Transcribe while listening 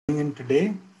In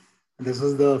today. This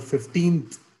is the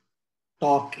 15th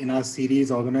talk in our series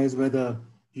organized by the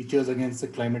Teachers Against the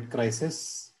Climate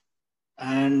Crisis.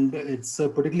 And it's a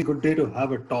particularly good day to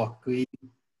have a talk. I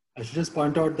should just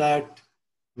point out that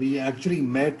we actually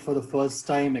met for the first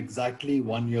time exactly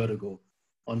 1 year ago.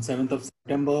 On 7th of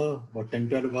September, about 10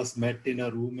 12 of us met in a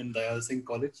room in Dayal Singh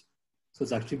College. So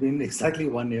it's actually been exactly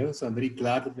 1 year. So I'm very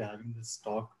glad that we're having this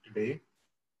talk today.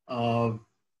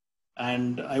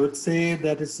 And I would say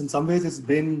that it's in some ways it's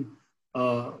been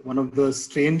one of the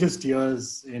strangest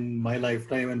years in my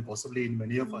lifetime and possibly in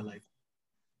many of our lives.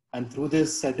 And through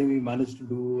this, I think we managed to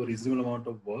do a reasonable amount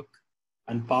of work.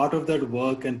 And part of that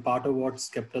work and part of what's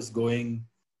kept us going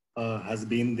has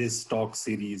been this talk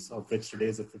series, of which today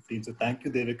is the 15th. So thank you,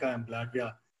 Devika. I'm glad we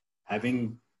are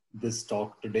having this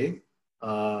talk today.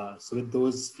 So with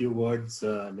those few words,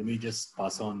 let me just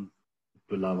pass on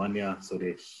to Lavanya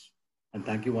Suresh. And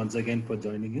thank you once again for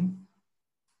joining in.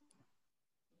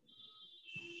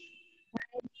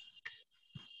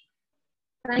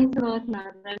 Thanks a lot,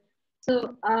 Madhav.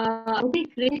 So I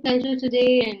take great pleasure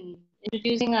today in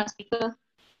introducing our speaker,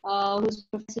 who's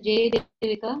Professor J.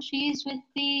 Devika. She is with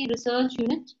the research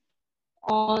unit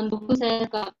on local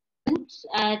self-government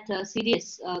at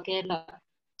CDS, Kerala.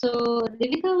 So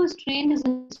Devika was trained as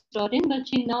a historian, but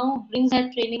she now brings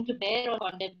that training to bear on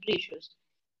contemporary issues.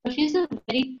 So she's a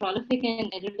very prolific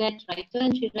and erudite writer,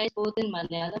 and she writes both in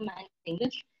Malayalam and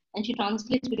English, and she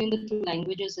translates between the two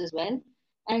languages as well.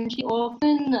 And she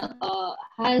often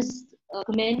has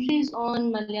commentaries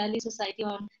on Malayali society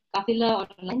on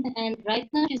kafila.online. And right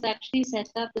now, she's actually set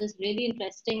up this really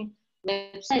interesting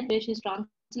website where she's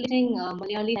translating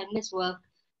Malayali feminist work.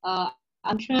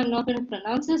 I'm sure I'm not going to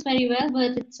pronounce this very well,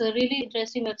 but it's a really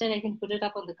interesting website. I can put it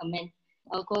up on the comment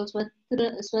called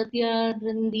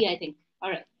Swatyarandi, I think. All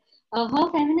right.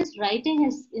 Her feminist writing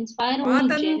has inspired a whole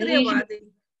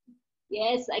generation.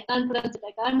 Yes, I can't pronounce it.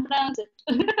 I can't pronounce it.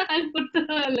 I'll put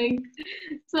the link.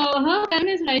 So her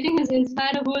feminist writing has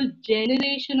inspired a whole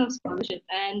generation of scholarship.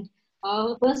 And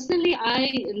personally,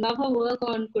 I love her work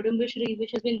on Kudumbashri,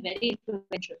 which has been very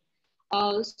influential.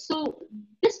 So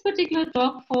this particular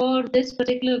talk for this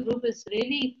particular group is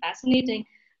really fascinating.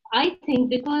 I think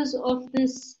because of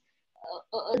this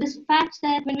fact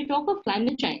that when we talk of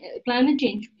climate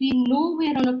change, we know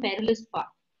we're on a perilous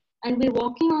path, and we're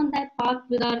walking on that path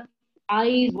with our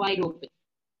eyes wide open.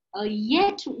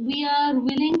 Yet we are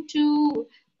willing to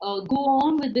go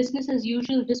on with business as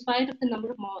usual, despite of the number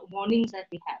of warnings that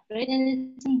we have, right?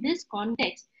 And it's in this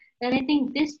context that I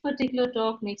think this particular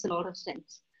talk makes a lot of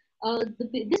sense.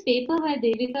 This paper by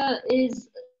Devika is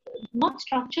not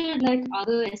structured like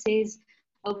other essays,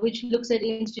 which looks at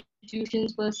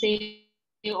institutions per se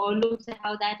or looks at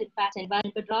how that impacts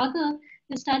environment, but rather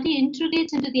the study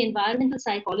integrates into the environmental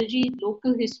psychology,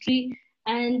 local history,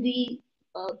 and the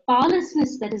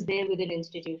powerlessness that is there within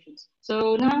institutions.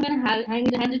 So now I'm going to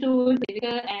hand it over to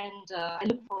Devika, and I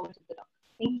look forward to the talk.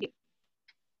 Thank you.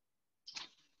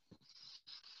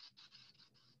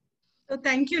 So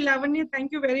thank you, Lavanya.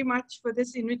 Thank you very much for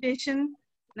this invitation.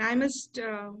 And I must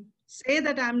say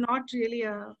that I'm not really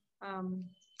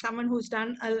someone who's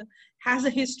has a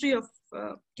history of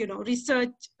research,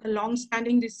 a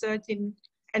long-standing research in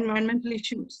environmental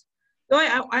issues. So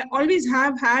I always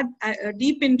have had a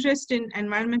deep interest in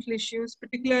environmental issues,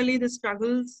 particularly the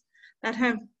struggles that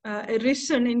have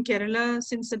arisen in Kerala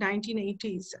since the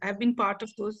 1980s. I've been part of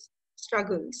those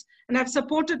struggles, and I've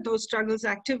supported those struggles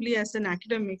actively as an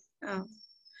academic.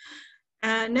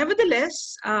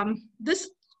 Nevertheless, this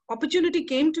opportunity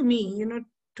came to me,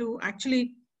 to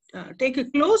actually take a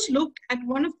close look at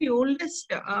one of the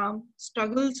oldest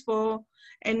struggles for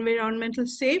environmental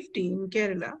safety in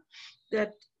Kerala,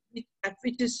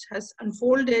 which has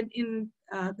unfolded in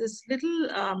this little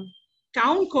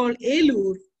town called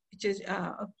Eloor, which is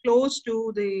close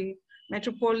to the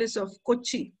metropolis of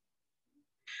Kochi.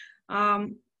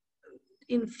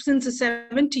 Since the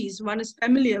 70s, one is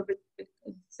familiar with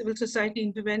civil society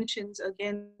interventions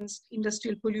against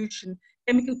industrial pollution,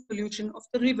 chemical pollution of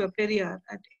the river Periyar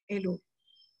at Eloor.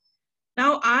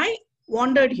 Now, I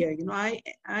wandered here. My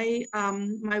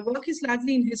work is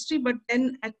largely in history, but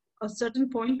then at a certain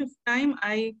point of time,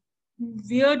 I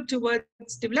veered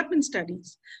towards development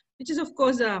studies, which is, of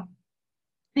course, an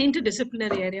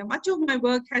interdisciplinary area. Much of my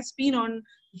work has been on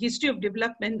history of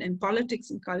development and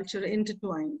politics and culture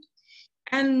intertwined.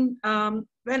 And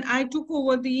when I took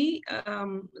over the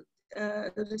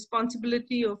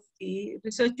responsibility of the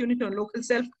research unit on local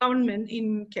self-government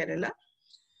in Kerala,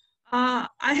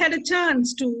 I had a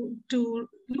chance to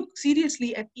look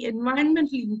seriously at the environmental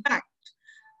impact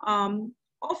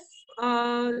of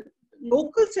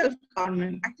local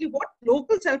self-government, actually what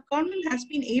local self-government has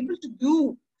been able to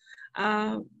do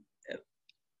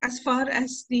as far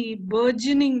as the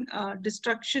burgeoning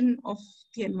destruction of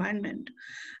the environment.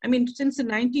 I mean, since the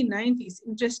 1990s,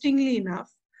 interestingly enough,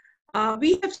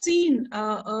 we have seen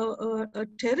a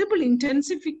terrible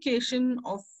intensification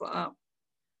of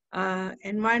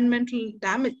environmental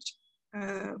damage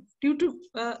due to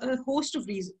a host of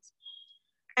reasons.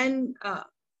 And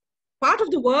part of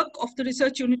the work of the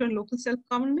research unit on local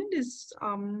self-government is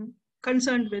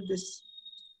concerned with this.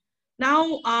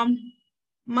 Now,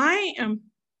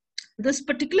 this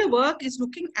particular work is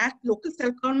looking at local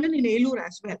self-government in Eloor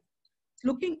as well. It's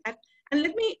looking at, and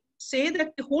let me say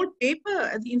that the whole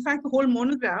paper, in fact, the whole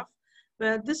monograph,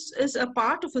 this is a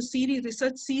part of a series,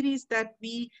 research series that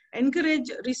we encourage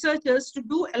researchers to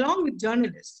do along with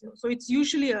journalists. So it's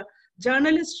usually a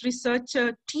journalist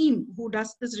researcher team who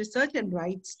does this research and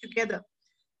writes together.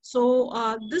 So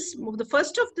the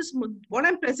first of this, what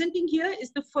I'm presenting here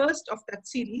is the first of that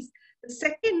series. The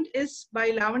second is by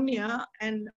Lavanya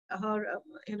and her,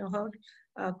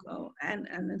 and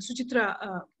Suchitra,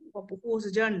 who was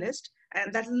a journalist,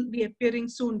 and that will be appearing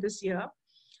soon this year.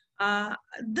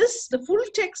 The full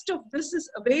text of this is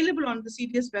available on the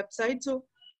CDS website. So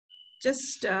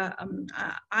just,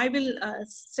 I will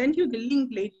send you the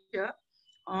link later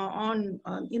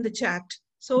in the chat.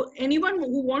 So anyone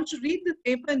who wants to read the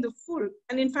paper in the full,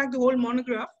 and in fact the whole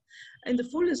monograph in the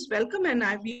full is welcome, and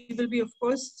we will be of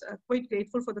course quite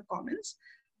grateful for the comments.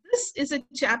 This is a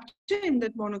chapter in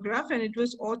that monograph, and it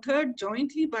was authored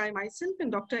jointly by myself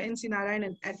and Dr. N.C.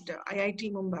 Narayanan at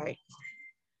IIT Mumbai.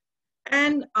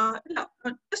 And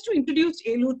just to introduce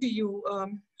Eloor to you,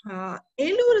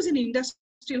 Eloor is an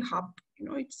industrial hub. You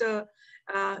know, it's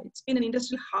been an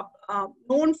industrial hub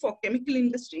known for chemical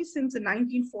industry since the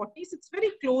 1940s. It's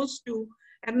very close to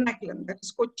Ernakulam, that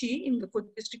is Kochi, in the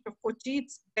district of Kochi.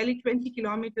 It's barely 20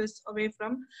 kilometers away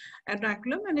from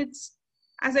Ernakulam, and it's,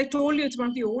 as I told you, it's one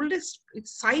of the oldest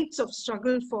sites of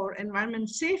struggle for environment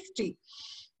safety.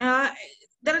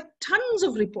 There are tons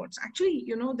of reports. Actually,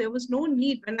 you know, there was no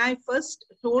need. When I first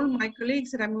told my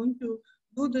colleagues that I'm going to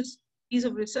do this piece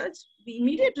of research, the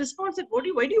immediate response said, why do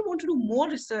you want to do more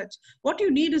research? What you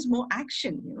need is more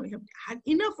action. You know, you have had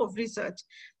enough of research.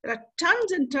 There are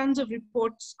tons and tons of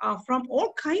reports from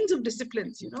all kinds of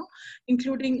disciplines, you know,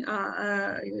 including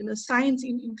science,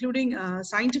 including the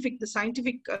scientific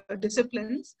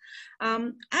disciplines.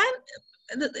 And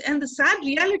the sad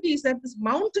reality is that this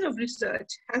mountain of research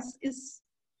has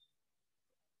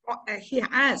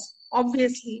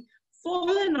obviously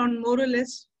fallen on more or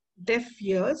less deaf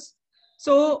ears.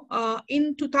 So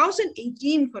in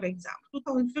 2018, for example,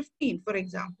 2015, for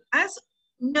example, as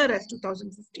near as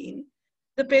 2015,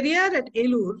 the Periyar at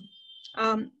Eloor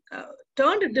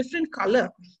turned a different color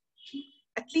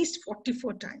at least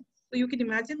 44 times. So you can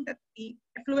imagine that the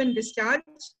effluent discharge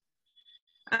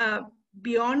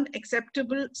beyond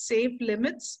acceptable safe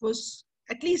limits was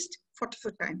at least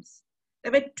 44 times.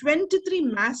 There were 23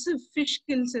 massive fish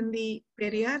kills in the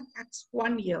Periyar. That's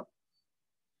 1 year.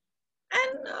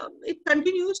 And it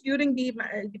continues during the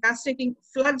devastating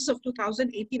floods of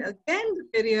 2018. Again, the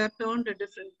Periyar turned a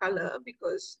different color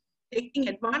because taking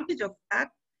advantage of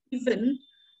that, even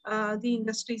the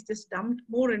industries just dumped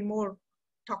more and more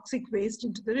toxic waste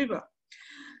into the river.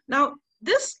 Now,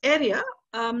 this area,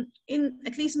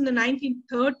 at least in the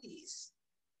 1930s,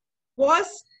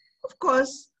 was, of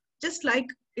course, just like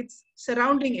its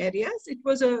surrounding areas. It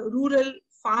was a rural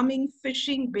farming,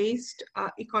 fishing-based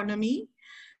economy.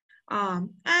 Well,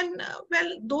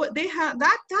 though they have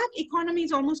that economy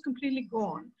is almost completely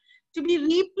gone, to be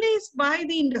replaced by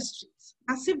the industries,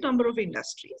 massive number of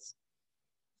industries.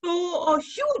 So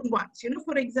huge ones, you know,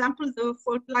 for example, the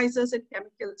fertilizers and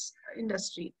chemicals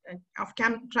industry of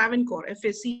Travancore,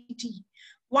 FACT,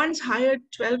 once hired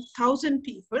 12,000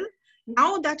 people.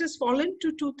 Now that has fallen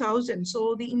to 2,000.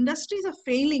 So the industries are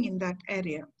failing in that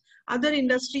area. Other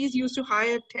industries used to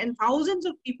hire thousands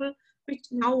of people, which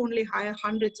now only hire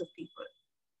hundreds of people.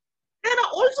 There are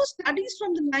also studies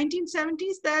from the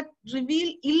 1970s that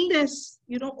reveal illness,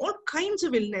 you know, all kinds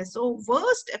of illness. So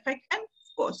worst effect, and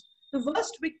of course, the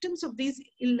worst victims of these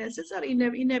illnesses are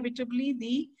inevitably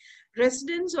the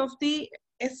residents of the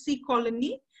SC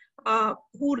colony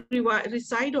who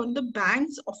reside on the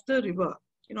banks of the river.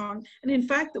 You know, and in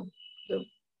fact,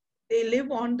 they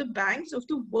live on the banks of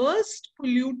the worst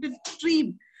polluted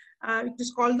stream, which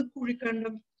is called the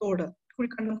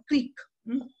Kurikandam Creek.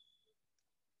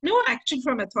 No action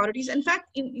from authorities. In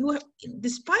fact,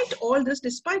 despite all this,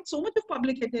 despite so much of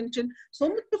public attention, so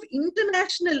much of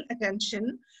international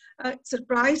attention,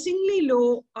 surprisingly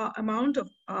low amount of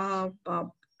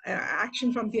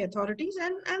action from the authorities,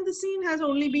 and the scene has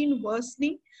only been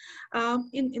worsening.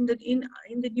 In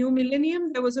the new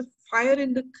millennium, there was a fire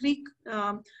in the creek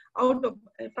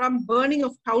from burning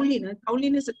of toluene. And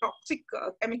toluene is a toxic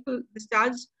chemical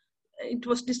discharge. It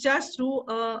was discharged through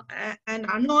an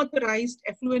unauthorized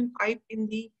effluent pipe in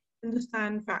the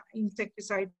Hindustan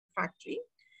insecticide factory.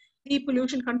 The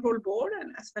Pollution Control Board,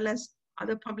 and as well as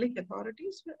other public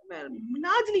authorities, were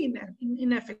largely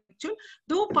ineffectual.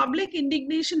 Though public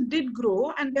indignation did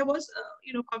grow, and there was,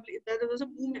 there was a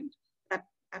movement that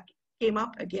came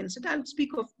up against it. I'll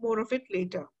speak of more of it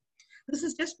later. This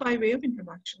is just by way of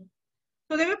introduction.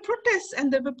 So there were protests,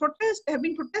 and there have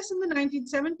been protests in the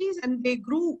 1970s, and they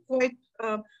grew quite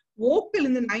vocal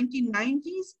in the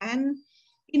 1990s. And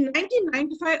in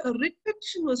 1995, a writ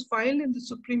petition was filed in the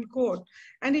Supreme Court,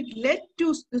 and it led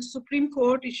to the Supreme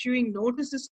Court issuing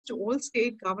notices to all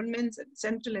state governments and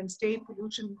central and state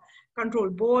pollution control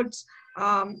boards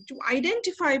to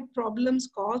identify problems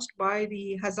caused by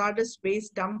the hazardous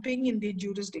waste dumping in the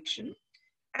jurisdiction.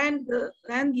 And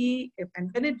when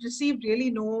it received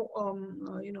really no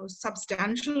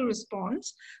substantial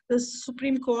response, the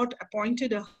Supreme Court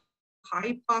appointed a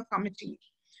high power committee.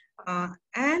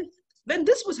 And when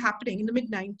this was happening in the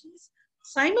mid-90s,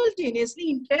 simultaneously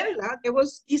in Kerala, there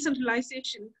was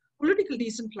decentralization, political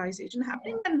decentralization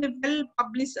happening, and the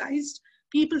well-publicized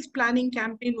People's Planning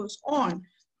Campaign was on.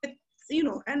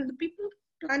 And the People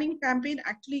Planning Campaign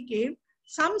actually gave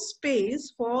some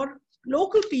space for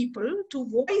local people to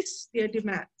voice their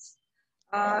demands.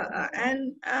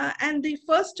 And the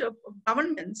first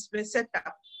governments were set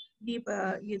up. The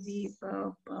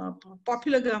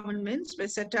popular governments were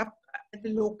set up at the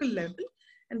local level,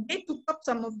 and they took up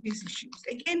some of these issues.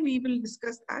 Again, we will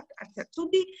discuss that at that. So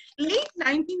the late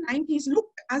 1990s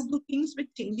looked as though things were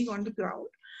changing on the ground.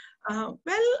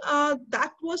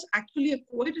 That was actually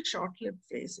quite a short-lived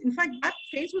phase. In fact, that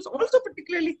phase was also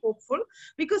particularly hopeful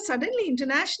because suddenly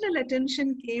international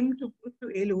attention came to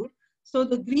Eloor. So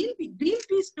the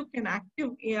Greenpeace took an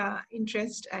active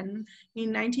interest, and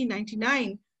in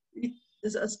 1999,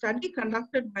 a study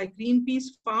conducted by Greenpeace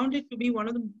found it to be one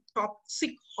of the top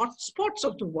 6 hotspots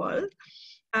of the world.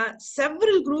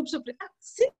 Several groups of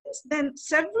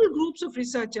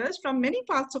researchers from many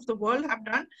parts of the world have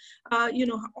done,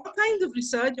 all kinds of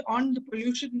research on the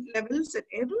pollution levels at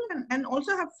Eloor, and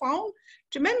also have found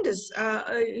tremendous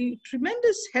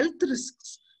health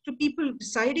risks to people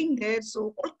residing there.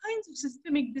 So all kinds of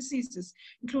systemic diseases,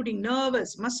 including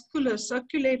nervous, muscular,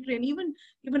 circulatory, and even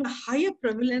a higher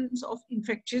prevalence of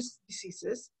infectious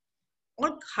diseases,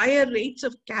 or higher rates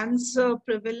of cancer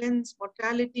prevalence,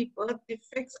 mortality, birth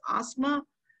defects, asthma,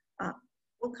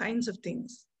 all kinds of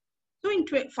things. So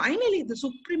finally, the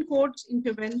Supreme Court's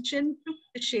intervention took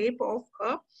the shape of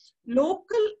a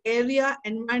local area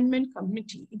environment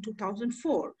committee in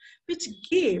 2004, which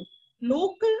gave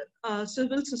local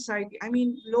civil society,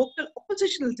 local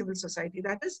oppositional civil society,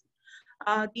 that is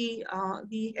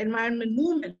the environment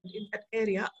movement in that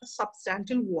area, a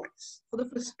substantial voice for the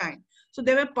first time. So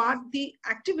they were the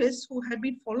activists who had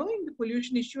been following the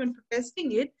pollution issue and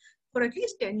protesting it for at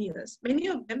least 10 years. Many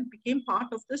of them became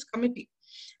part of this committee.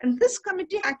 And this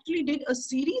committee actually did a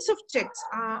series of checks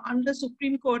under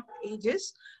Supreme Court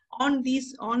aegis on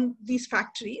these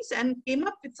factories and came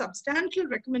up with substantial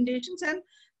recommendations, and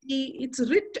its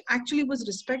writ actually was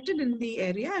respected in the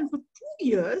area, and for 2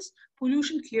 years,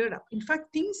 pollution cleared up. In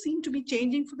fact, things seem to be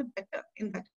changing for the better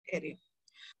in that area.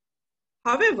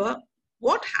 However,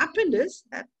 what happened is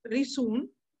that very soon,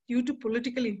 due to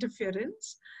political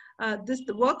interference,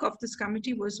 the work of this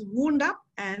committee was wound up,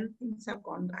 and things have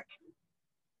gone back to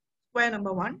square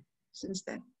number one since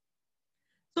then.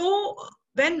 So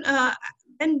when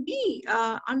we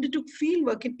undertook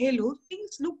fieldwork in Eloor,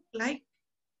 things looked like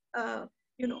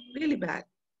really bad.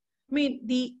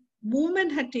 The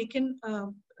movement had taken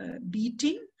a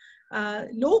beating.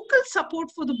 Local support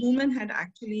for the movement had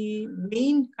actually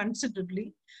waned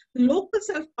considerably. The local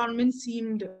self-government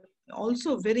seemed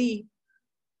also very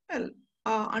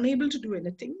unable to do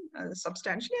anything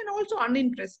substantially, and also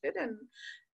uninterested and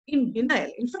in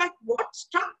denial. In fact, what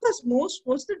struck us most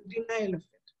was the denial of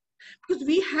it, because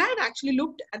we had actually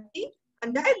looked at the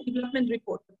Panchayat Development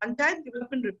Report, the Panchayat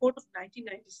Development Report of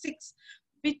 1996,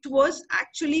 which was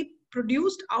actually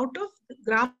produced out of the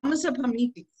Grama Sabha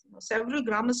meetings. Several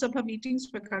Grama Sabha meetings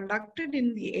were conducted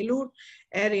in the Eloor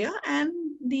area, and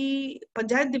the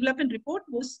Panchayat Development Report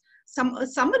was a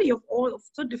summary of all of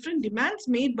the different demands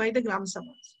made by the Grama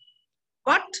Sabhas.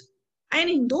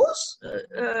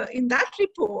 In that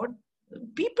report,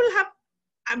 people have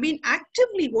been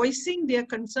actively voicing their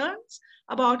concerns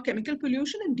about chemical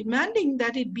pollution and demanding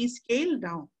that it be scaled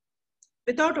down.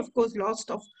 without, of course, loss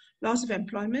of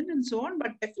employment and so on.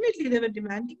 But definitely they were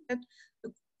demanding that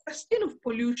the question of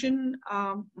pollution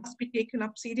must be taken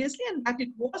up seriously, and that it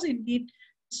was indeed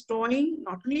destroying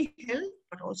not only health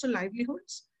but also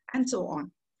livelihoods and so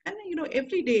on, and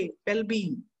everyday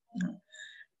well-being.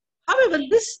 However,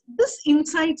 this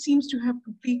insight seems to have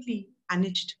completely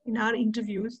vanished in our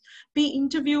interviews. We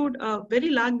interviewed a very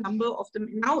large number of them.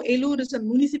 Now Eloor is a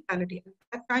municipality.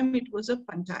 At that time it was a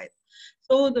panchayat.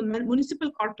 So the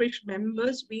municipal corporation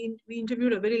members, we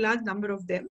interviewed a very large number of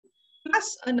them,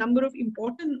 plus a number of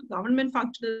important government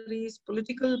functionaries,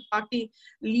 political party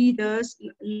leaders,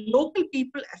 local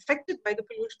people affected by the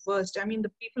pollution worst. I mean,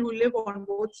 the people who live on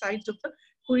both sides of the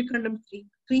Kurikandam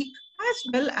Creek, as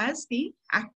well as the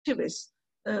activists,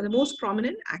 the most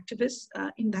prominent activists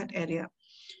in that area.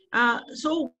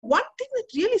 So one thing that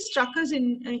really struck us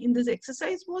in this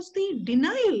exercise was the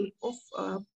denial of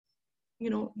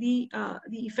the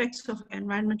effects of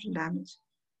environmental damage.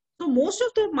 So most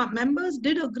of the members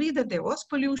did agree that there was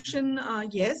pollution.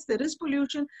 Yes, there is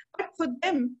pollution, but for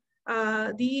them,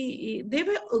 they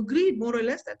were agreed more or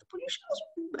less that the pollution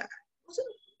wasn't bad.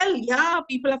 Well, yeah,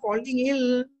 people are falling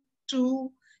ill.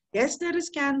 True. Yes, there is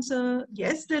cancer.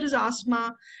 Yes, there is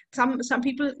asthma. Some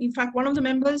people, in fact, one of the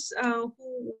members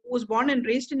who was born and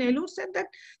raised in Eloor said that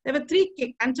there were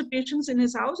 3 cancer patients in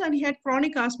his house, and he had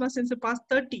chronic asthma since the past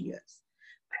 30 years.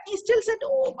 But he still said,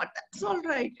 "Oh, but that's all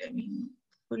right. I mean,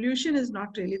 pollution is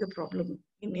not really the problem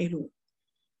in Eloor."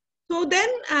 So then,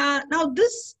 now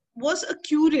this was a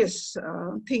curious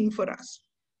thing for us.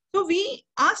 So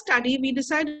our study, we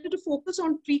decided to focus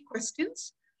on 3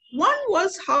 questions. One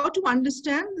was how to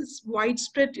understand this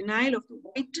widespread denial of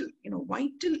the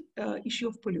vital issue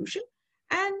of pollution,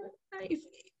 and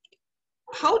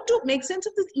how to make sense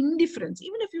of this indifference,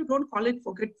 even if you don't call it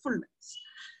forgetfulness,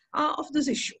 of this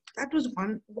issue. That was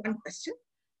one question.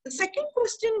 The second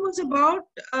question was about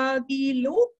the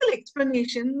local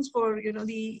explanations for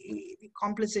the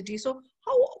complicity. So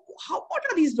what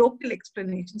are these local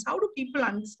explanations? How do people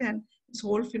understand this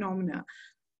whole phenomena?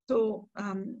 So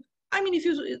I mean,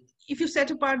 if you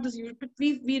set apart this,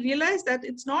 we realize that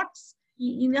it's not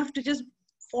enough to just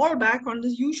fall back on the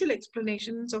usual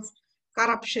explanations of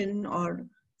corruption or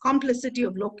complicity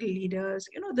of local leaders.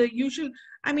 The usual.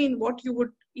 I mean, what you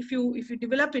would, if you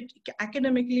develop it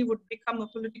academically, would become a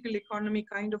political economy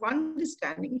kind of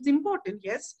understanding. It's important,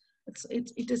 yes.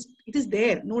 It is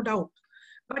there, no doubt,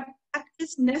 but that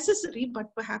is necessary,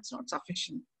 but perhaps not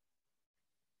sufficient.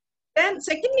 Then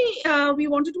secondly, we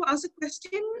wanted to ask a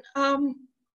question,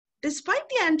 despite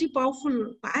the very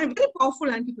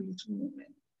powerful anti-pollution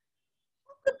movement,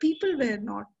 the people were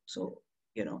not so,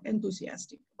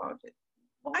 enthusiastic about it.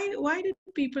 Why did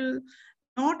people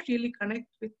not really connect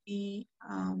with the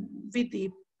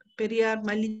Periyar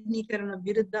Malinikarana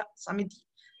Viruddha Samiti?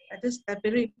 That is the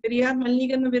Periyar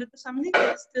Malinikarana Viruddha Samiti.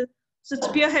 That's the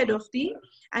spearhead of the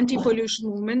anti-pollution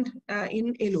movement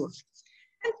in Eloor.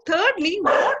 And thirdly,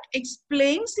 what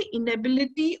explains the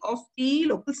inability of the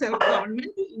local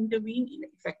self-government to intervene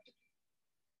effectively?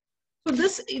 So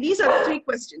these are 3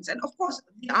 questions. And of course,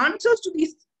 the answers to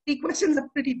these 3 questions are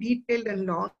pretty detailed and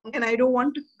long. And I don't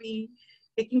want to be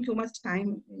taking too much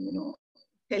time,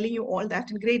 telling you all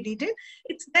that in great detail.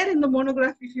 It's there in the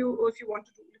monograph if you want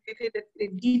to look at it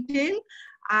in detail.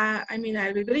 I mean,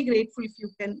 I'll be very grateful if you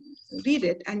can read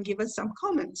it and give us some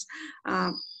comments.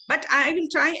 But I will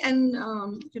try and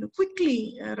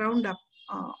quickly round up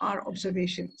our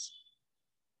observations.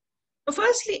 So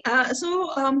firstly, there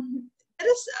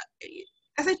is,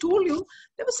 as I told you,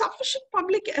 there was sufficient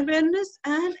public awareness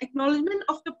and acknowledgement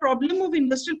of the problem of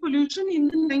industrial pollution in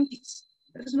the 90s.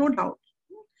 There is no doubt.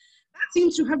 That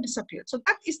seems to have disappeared. So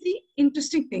that is the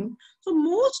interesting thing. So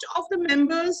most of the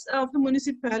members of the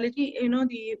municipality,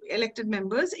 the elected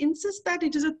members, insist that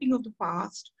it is a thing of the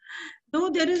past. Though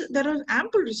there are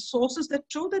ample resources that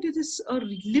show that it is a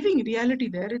living reality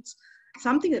there. It's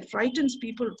something that frightens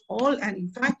people all. And in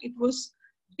fact, it was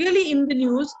really in the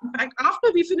news. In fact,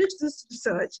 after we finished this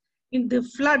research, in the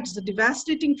floods, the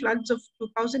devastating floods of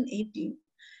 2018,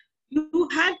 you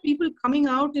had people coming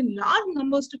out in large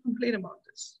numbers to complain about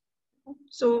this.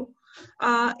 So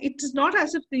it is not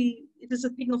as if it is a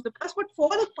thing of the past, but for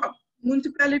the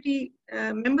municipality,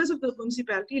 members of the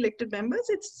municipality, elected members,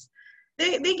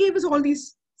 they gave us all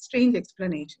these strange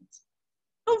explanations.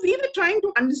 So we were trying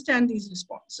to understand these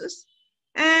responses.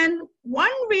 And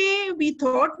one way we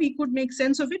thought we could make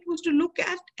sense of it was to look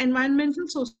at environmental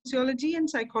sociology and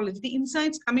psychology, the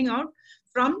insights coming out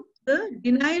from the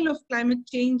denial of climate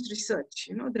change research,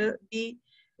 the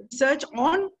research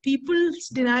on people's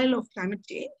denial of climate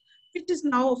change, which is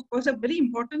now, of course, a very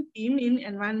important theme in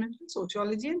environmental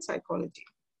sociology and psychology.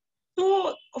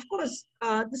 So, of course,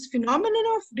 this phenomenon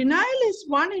of denial is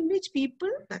one in which people,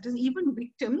 that is even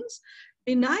victims,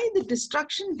 deny the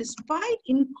destruction despite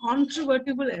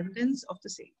incontrovertible evidence of the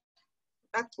same.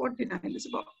 That's what denial is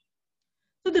about.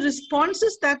 So the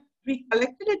responses that we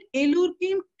collected at Eloor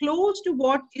came close to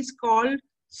what is called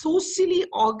socially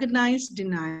organized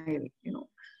denial,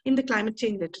 in the climate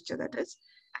change literature, that is.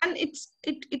 And it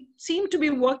seemed to be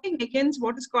working against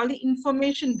what is called the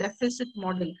information deficit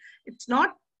model. It's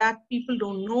not that people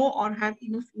don't know or have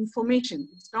enough information.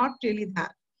 It's not really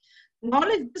that.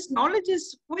 This knowledge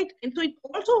is quite, and so it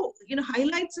also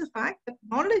highlights the fact that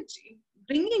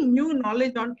bringing new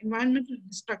knowledge on environmental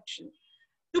destruction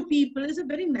to people is a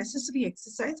very necessary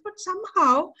exercise, but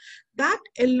somehow that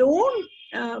alone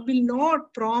will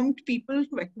not prompt people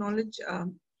to acknowledge,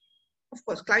 of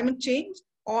course, climate change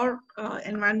or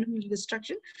environmental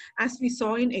destruction, as we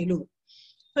saw in Eloor.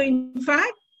 So in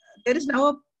fact, there is now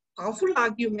a powerful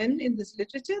argument in this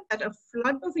literature that a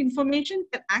flood of information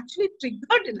can actually trigger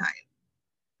denial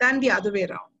than the other way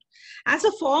around, as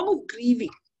a form of grieving,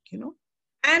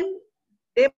 and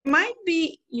there might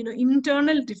be,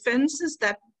 internal defenses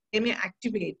that they may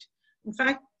activate. In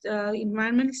fact,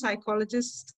 environmental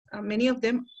psychologists, many of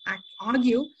them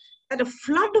argue that a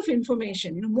flood of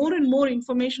information, more and more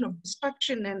information of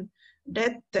destruction and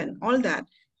death and all that,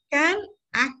 can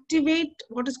activate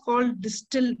what is called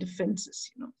distilled defenses.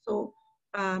 So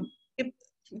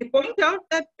they point out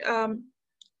that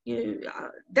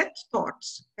death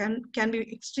thoughts can be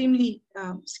extremely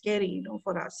scary,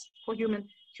 for us, for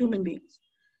human beings.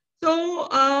 So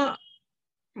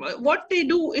what they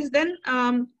do is then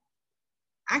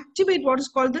activate what is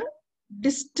called the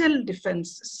distilled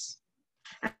defenses.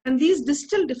 And these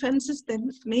distilled defenses then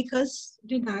make us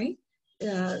deny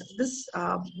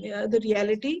the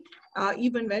reality,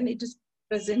 even when it is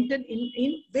presented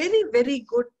in very, very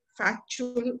good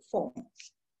factual form.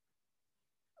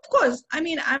 Of course, I'm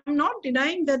not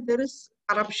denying that there is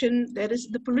corruption, there is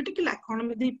the political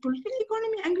economy. The political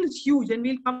economy angle is huge, and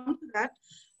we'll come to that.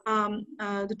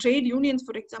 The trade unions,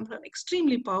 for example, are an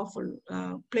extremely powerful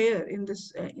player in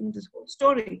this whole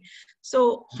story.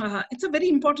 So it's a very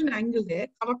important angle there.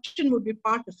 Corruption would be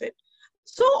part of it.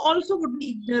 So also would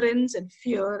be ignorance and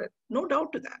fear, no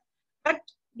doubt to that. But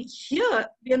here,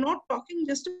 we are not talking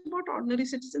just about ordinary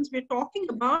citizens. We're talking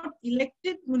about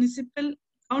elected municipal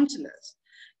councillors.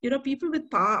 People with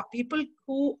power, people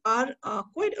who are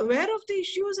quite aware of the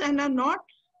issues and are not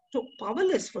so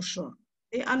powerless for sure.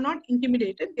 They are not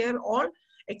intimidated. They are all,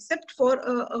 except for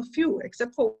a few,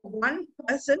 except for one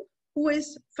person who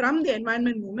is from the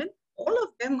environment movement, all of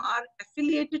them are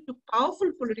affiliated to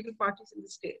powerful political parties in the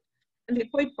state. And they're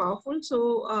quite powerful.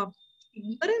 So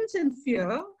ignorance and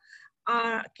fear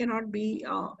cannot be,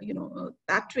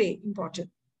 that way important.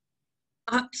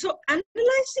 So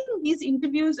analyzing these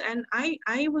interviews, and I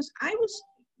was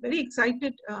very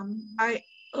excited by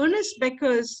Ernest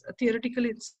Becker's theoretical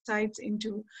insights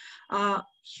into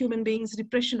human beings'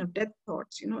 repression of death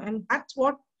thoughts, and that's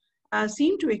what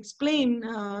seemed to explain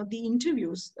the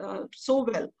interviews so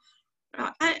well.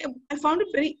 I found it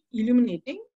very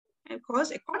illuminating,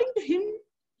 because according to him,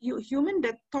 human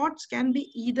death thoughts can be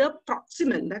either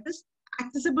proximal, that is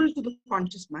accessible to the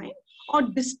conscious mind, or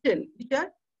distal, which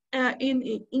are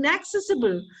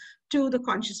inaccessible to the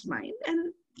conscious mind,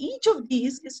 and each of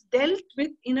these is dealt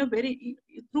with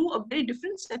through a very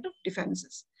different set of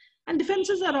defenses. And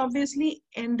defenses are obviously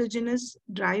endogenous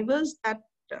drivers that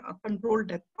control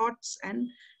death thoughts and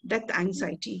death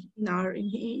anxiety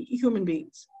in human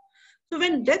beings. So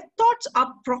when death thoughts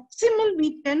are proximal,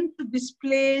 we tend to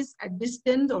displace at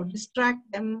distance or distract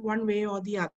them one way or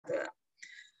the other.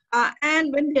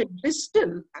 And when they're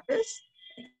distal, that is,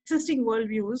 existing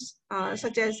worldviews,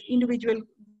 such as individual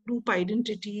group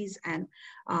identities, and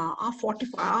are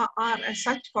as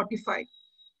such fortified.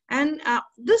 And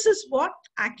this is what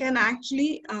can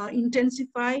actually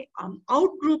intensify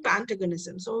out-group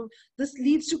antagonism. So this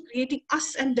leads to creating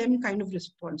us and them kind of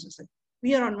responses.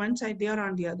 We are on one side, they are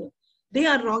on the other. They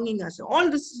are wronging us.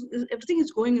 Everything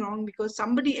is going wrong because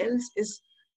somebody else is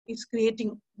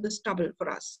creating this trouble for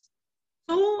us.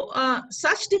 So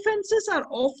such defenses are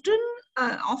often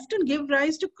give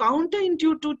rise to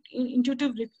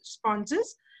counterintuitive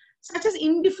responses, such as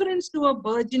indifference to a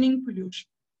burgeoning pollution.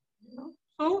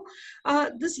 So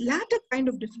this latter kind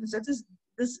of difference, that is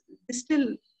this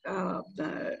still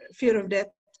fear of death,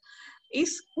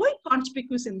 is quite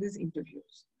conspicuous in these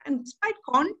interviews. And despite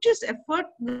conscious effort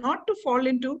not to fall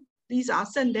into these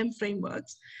us and them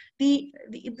frameworks,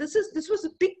 this was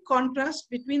a big contrast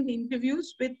between the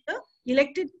interviews with the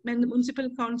elected municipal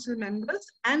council members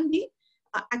and the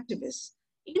activists.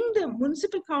 In the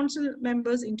municipal council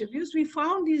members interviews, we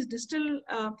found these digital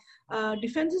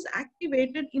defenses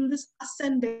activated in this us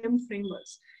and them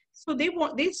frameworks. So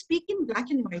they speak in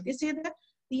black and white. They say that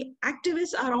the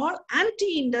activists are all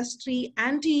anti-industry,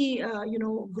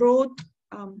 anti-growth,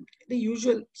 the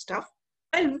usual stuff,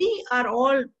 while we are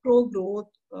all pro-growth,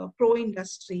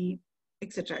 pro-industry,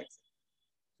 etc.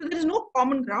 So there is no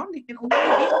common ground. They can only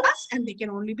be us and they can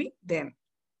only be them.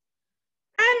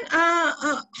 And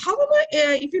however,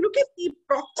 if you look at the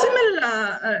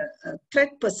proximal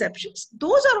threat perceptions,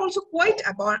 those are also quite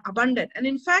abundant. And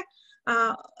in fact,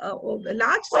 a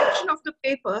large section of the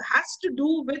paper has to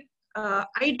do with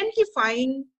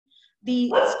identifying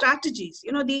the strategies,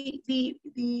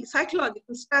 the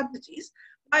psychological strategies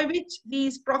by which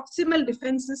these proximal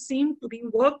defenses seem to be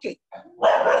working.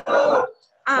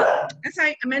 As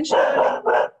I mentioned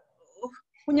earlier,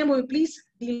 Punyamu, please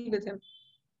deal with him.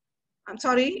 I'm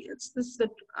sorry, it's this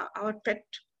our pet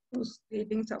who's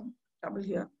creating some trouble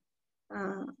here.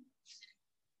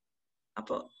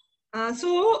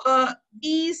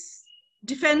 These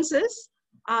defenses,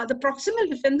 the proximal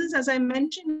defenses, as I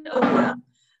mentioned earlier,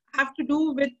 have to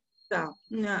do with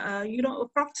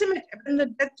proximate. When the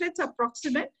death threats are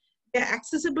proximate, they're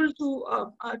accessible to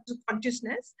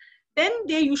consciousness. Then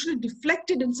they're usually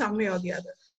deflected in some way or the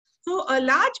other. So a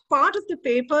large part of the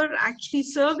paper actually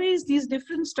surveys these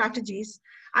different strategies.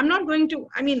 I'm not going to,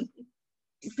 I mean,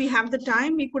 if we have the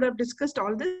time, we could have discussed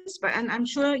all this, and I'm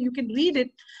sure you can read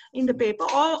it in the paper,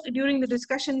 or during the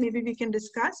discussion, maybe we can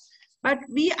discuss. But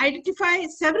we identify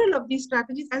several of these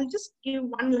strategies. I'll just give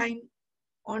one line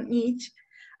on each.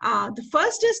 The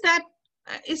first is that,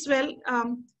 is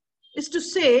to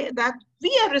say that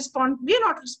we are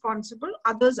not responsible,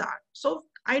 others are. So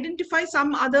identify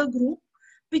some other group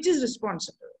which is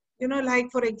responsible. Like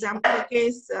for example, the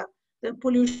case, the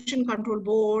Pollution Control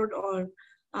Board, or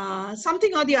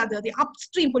something or the other, the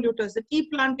upstream polluters, the tea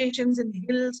plantations in the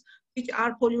hills which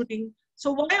are polluting.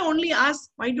 So why only us?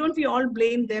 Why don't we all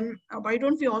blame them? Why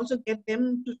don't we also get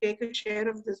them to take a share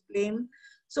of this blame?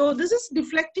 So this is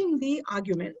deflecting the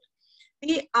argument.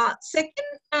 The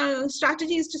second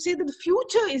strategy is to say that the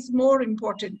future is more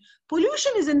important.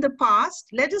 Pollution is in the past.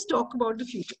 Let us talk about the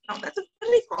future. Now, that's a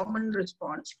very common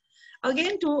response.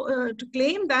 Again, to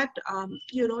claim that,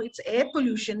 it's air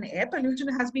pollution. Air pollution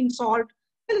has been solved.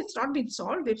 Well, it's not been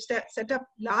solved. They've set up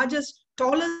largest,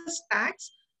 tallest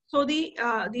stacks. So the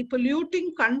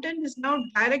polluting content is now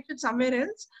directed somewhere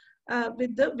else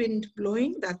with the wind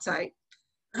blowing that side.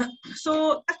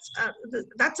 So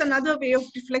that's another way of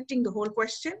deflecting the whole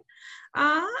question.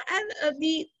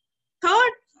 The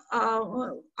third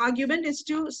argument is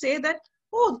to say that,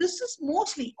 oh, this is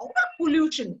mostly all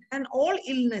pollution and all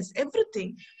illness,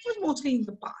 everything was mostly in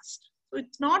the past. So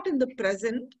it's not in the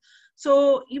present.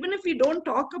 So even if we don't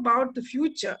talk about the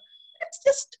future, let's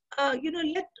just,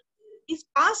 these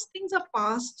past things are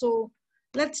past. So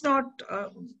let's not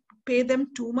pay them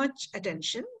too much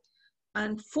attention.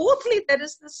 And fourthly, there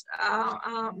is this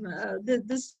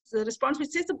this response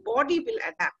which says the body will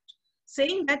adapt,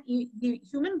 saying that the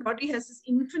human body has this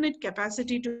infinite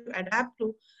capacity to adapt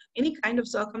to any kind of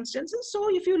circumstances. So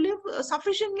if you live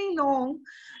sufficiently long,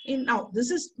 now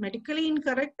this is medically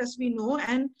incorrect, as we know,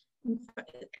 and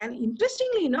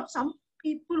interestingly enough, some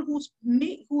people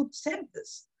who said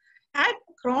this had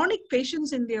chronic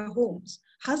patients in their homes,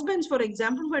 husbands, for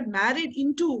example, who had married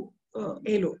into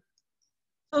Eloor.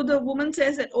 So the woman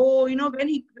says that, oh, when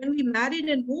we married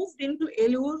and moved into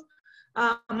Eloor,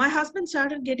 my husband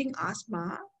started getting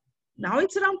asthma. Now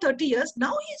it's around 30 years.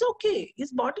 Now he's okay.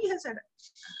 His body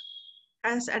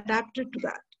has adapted to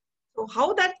that. So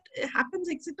how that happens,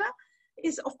 etc.,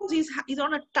 is, of course, he's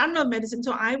on a ton of medicine.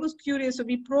 So I was curious. So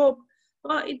we probed.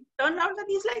 It turned out that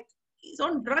he's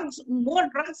on drugs, more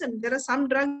drugs, and there are some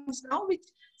drugs now which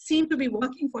seem to be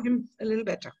working for him a little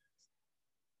better.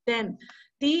 Then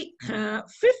the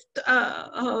fifth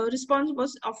response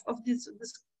was of this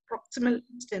proximal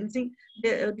distancing,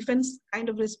 the defense kind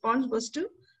of response was to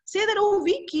say that, oh,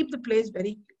 we keep the place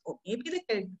very, maybe the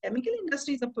chemical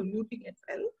industries are polluting it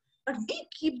well, but we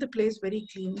keep the place very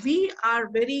clean. We are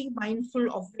very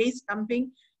mindful of waste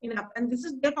dumping and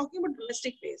they're talking about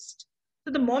domestic waste.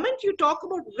 So the moment you talk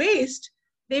about waste,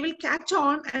 they will catch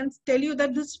on and tell you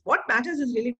that what matters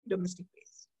is really domestic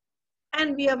waste.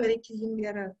 And we are very clean. We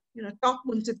are a top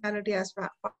municipality as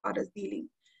far as dealing.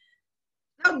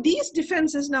 Now these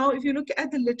defenses, now if you look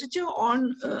at the literature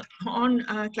on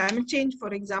climate change,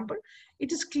 for example,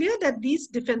 it is clear that these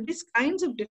kinds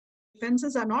of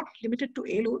defenses are not limited to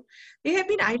Eloor. They have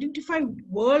been identified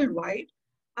worldwide.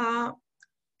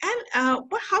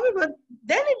 But however,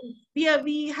 then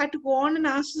we had to go on and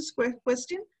ask this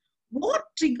question: what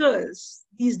triggers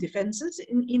these defenses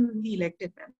in the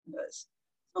elected members?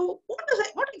 So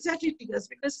what exactly triggers?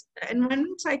 Because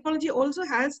environmental psychology also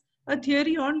has a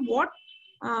theory on what,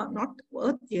 not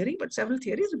a theory, but several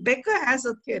theories. Becker has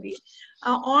a theory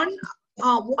on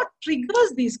what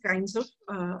triggers these kinds of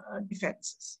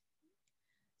defenses.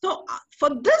 So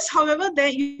for this, however,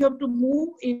 then you have to move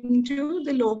into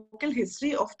the local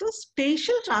history of the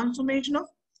spatial transformation of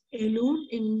Eloor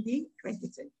in the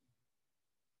 20th century.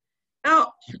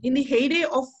 Now, in the heyday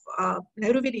of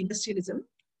Nehruvian industrialism,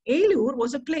 Eloor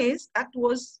was a place that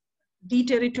was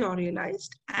deterritorialized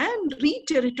and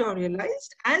re-territorialized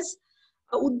as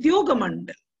Udyoga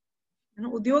Mandal. You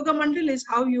know, Udyoga Mandal is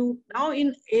how you, now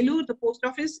in Eloor, the post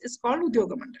office is called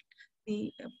Udyoga Mandal.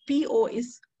 The PO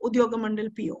is Udyoga Mandal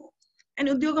PO. And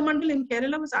Udyoga Mandal in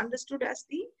Kerala was understood as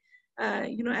the,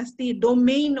 as the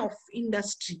domain of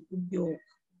industry.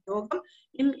 Udyogam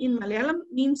in Malayalam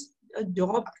means a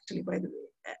job, actually, by the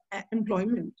way,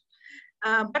 employment.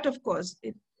 But of course,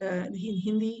 in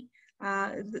Hindi,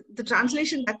 the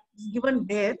translation that's given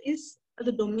there is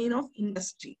the domain of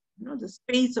industry, the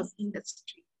space of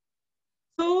industry.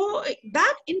 So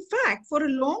that, in fact, for a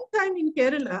long time in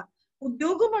Kerala,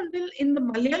 Udyoga Mandal in the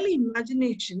Malayali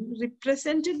imagination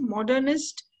represented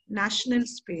modernist national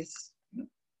space.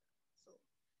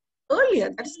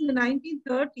 Earlier, that is in the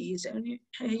 1930s,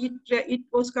 it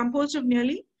was composed of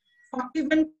nearly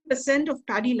 41% of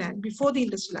paddy land before the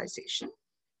industrialization,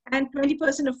 and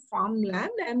 20% of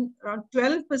farmland, and around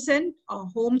 12%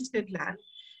 homestead land,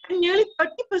 and nearly 30%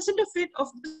 of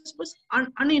this was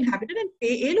uninhabited. And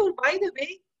Eloor, by the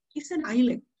way, is an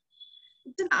island.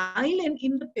 It's an island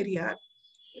in the Periyar.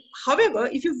 However,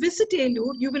 if you visit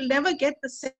Eloor, you will never get the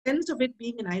sense of it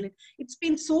being an island. It's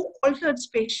been so altered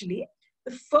spatially.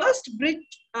 The first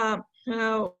bridge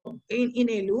in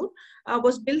Eloor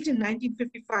was built in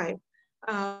 1955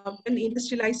 when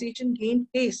industrialization gained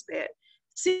pace there.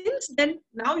 Since then,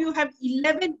 now you have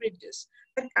 11 bridges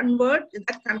that can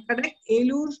connect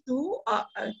Eloor to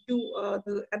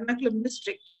the Ernakulam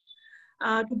district,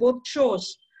 to both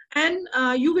shores. And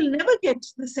you will never get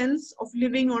the sense of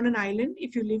living on an island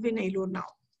if you live in Eloor now.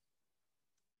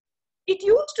 It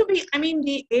used to be,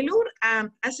 the Eloor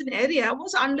as an area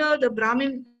was under the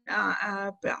Brahmin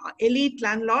elite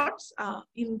landlords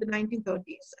in the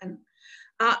 1930s. And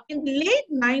in the late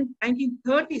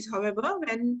 1930s, however,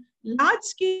 when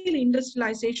large-scale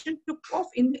industrialization took off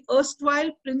in the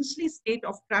erstwhile princely state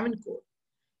of Travancore,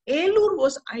 Eloor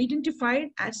was identified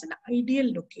as an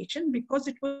ideal location because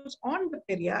it was on the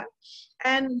Periyar,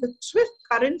 and the swift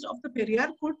currents of the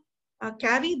Periyar could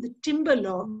carry the timber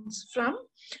logs from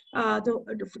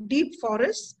the deep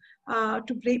forests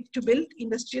to build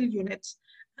industrial units.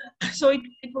 So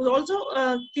it was also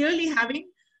clearly having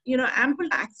ample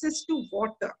access to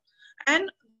water.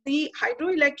 And the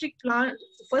hydroelectric plant,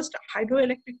 the first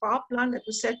hydroelectric power plant that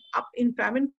was set up in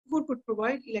Travancore, could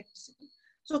provide electricity.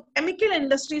 So chemical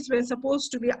industries were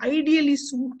supposed to be ideally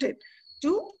suited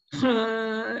to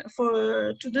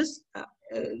this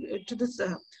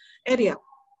area,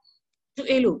 to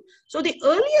Eloor. So the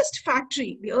earliest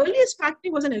factory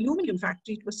was an aluminum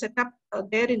factory. It was set up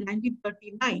there in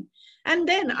 1939, and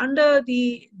then under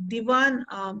the Diwan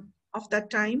of that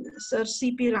time, Sir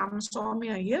C.P.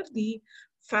 Ramaswamy Iyer, the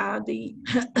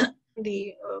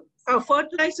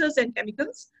fertilizers and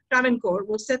chemicals, Travancore,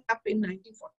 was set up in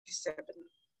 1947.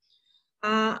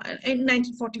 In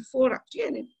 1944, actually,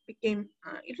 and it became,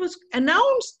 it was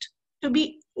announced to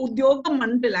be Udyoga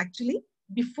Mandal, actually,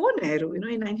 before Nehru, in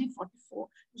 1944.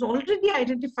 It was already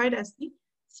identified as the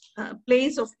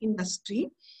place of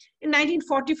industry. In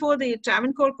 1944, the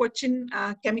Travancore Cochin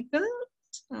Chemical,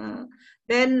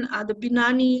 then the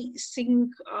Binani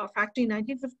Zinc factory in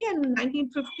 1950, and in the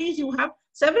 1950s, you have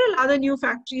several other new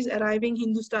factories arriving,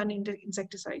 Hindustan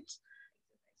Insecticides,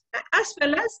 as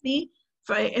well as the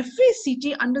FACT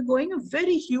undergoing a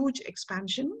very huge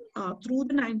expansion through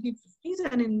the 1950s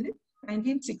and in the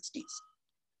 1960s.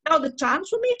 Now, the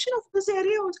transformation of this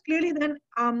area was clearly then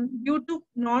due to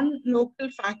non-local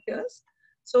factors.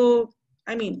 So,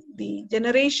 the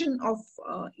generation of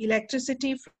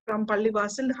electricity from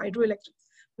Pallivasal, the hydroelectric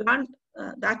plant,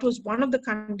 that was one of the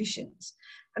conditions.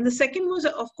 And the second was,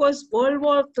 of course,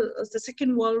 the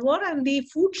Second World War, and the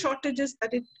food shortages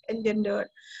that it engendered,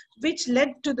 which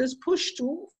led to this push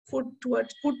towards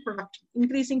food production,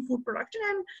 increasing food production.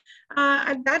 And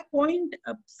at that point,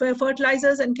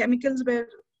 fertilizers and chemicals were,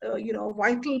 a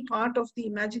vital part of the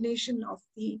imagination of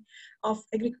the of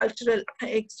agricultural,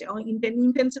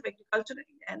 intensive agriculture,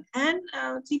 and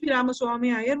C.P.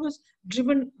 Ramaswamy Iyer was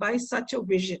driven by such a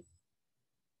vision.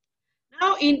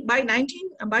 Now,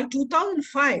 by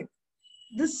 2005,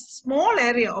 this small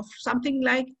area of something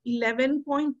like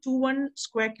 11.21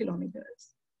 square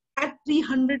kilometers had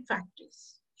 300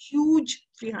 factories, huge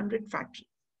 300 factories.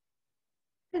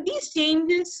 And these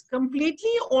changes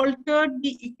completely altered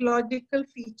the ecological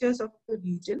features of the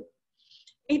region.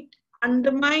 It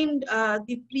undermined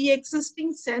the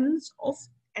pre-existing sense of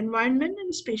environment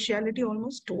and spatiality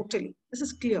almost totally. This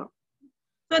is clear.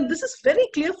 So this is very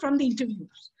clear from the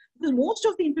interviews. Because most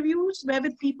of the interviews were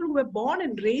with people who were born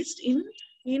and raised in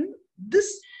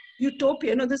this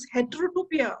utopia, this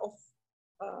heterotopia of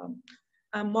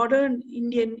modern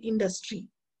Indian industry.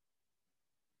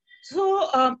 So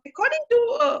according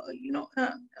to,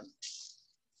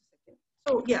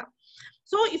 so yeah.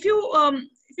 So if you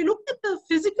look at the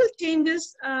physical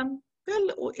changes, well,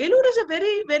 Eloor is a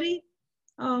very, very,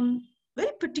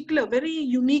 very particular, very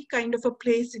unique kind of a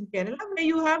place in Kerala, where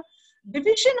you have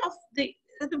division of the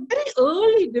very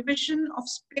early division of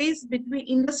space between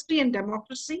industry and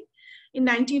democracy in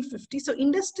 1950. So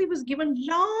industry was given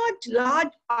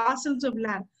large parcels of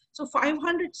land. So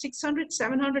 500, 600,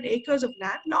 700 acres of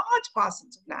land, large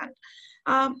parcels of land.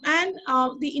 And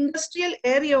the industrial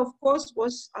area, of course,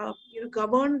 was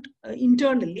governed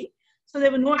internally. So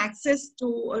there were no access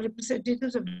to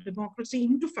representatives of democracy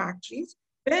into factories,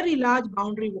 very large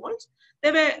boundary walls.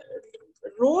 There were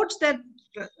roads that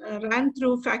ran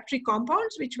through factory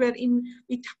compounds, which have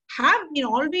been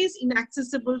always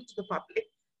inaccessible to the public.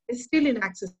 They're still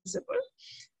inaccessible.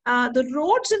 The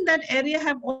roads in that area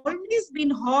have always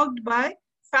been hogged by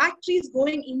factories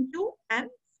going into and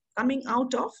coming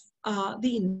out of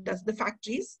the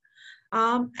factories.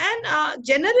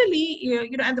 Generally,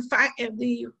 and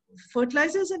the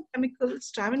fertilizers and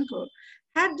chemicals, Travancore,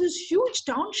 had this huge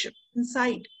township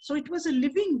inside. So it was a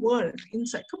living world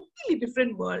inside, completely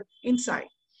different world inside.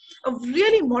 A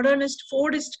really modernist,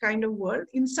 Fordist kind of world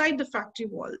inside the factory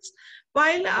walls.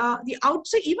 While the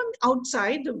outside, even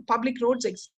outside, the public roads,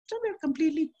 etc., were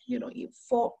completely,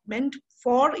 meant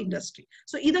for industry.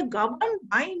 So either governed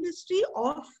by industry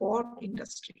or for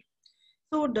industry.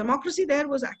 So democracy there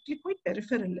was actually quite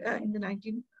peripheral in the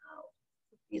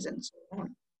 1950s and so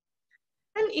on.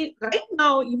 And right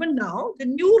now, even now, the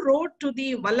new road to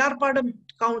the Vallarpadam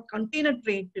container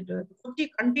trade, the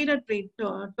container trade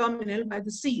terminal by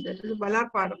the sea, that is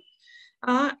Vallarpadam,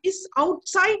 is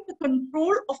outside the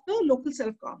control of the local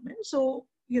self-government. So,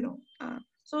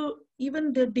 so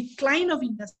even the decline of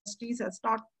industries has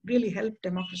not really helped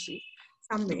democracy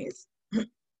in some ways.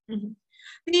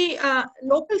 The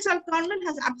local self-government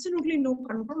has absolutely no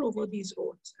control over these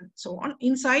roads and so on,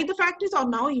 inside the factories or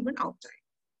now even outside.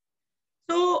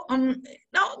 So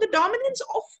now the dominance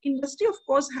of industry, of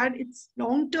course, had its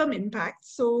long-term impact.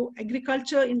 So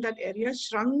agriculture in that area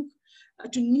shrunk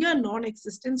to near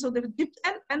non-existent. So there were dips,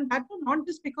 and that was not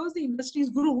just because the industries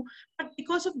grew, but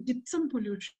because of gypsum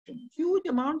pollution. Huge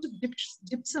amounts of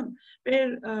gypsum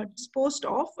were disposed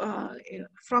of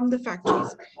from the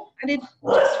factories, and it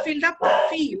just filled up the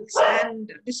fields and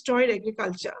destroyed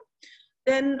agriculture.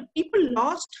 Then people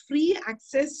lost free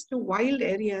access to wild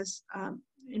areas.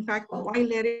 In fact,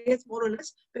 wild areas more or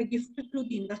less were gifted to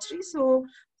the industry. So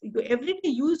the everyday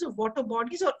use of water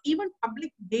bodies or even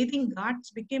public bathing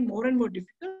ghats became more and more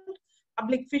difficult.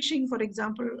 Public fishing, for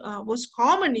example, was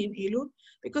common in Eloor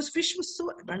because fish was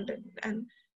so abundant, and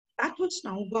that was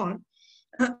now gone.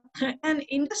 And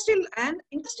industrial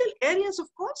areas, of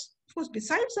course,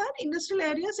 besides that, industrial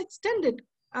areas extended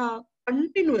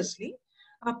continuously,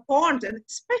 ponds, and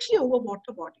especially over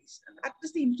water bodies. And that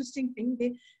was the interesting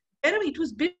thing. Wherever it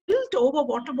was built over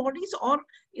water bodies, or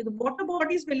the water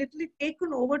bodies were literally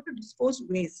taken over to dispose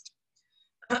waste.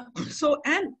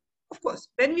 And of course,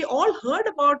 when we all heard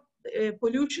about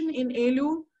pollution in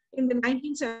Eloor in the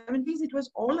 1970s, it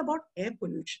was all about air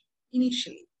pollution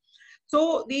initially.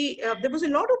 So there was a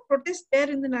lot of protest there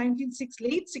in the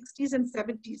late 60s and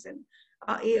 70s, and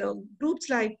groups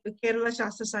like the Kerala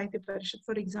Shastra Sahitya Parishad,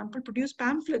 for example, produced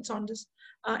pamphlets on this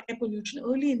air pollution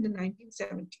early in the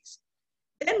 1970s.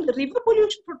 Then the river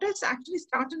pollution protests actually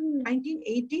started in the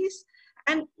 1980s,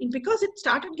 and because it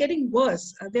started getting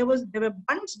worse, there were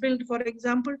bunds built, for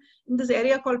example, in this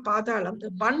area called Padalam.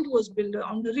 The bund was built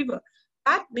on the river.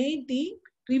 That made the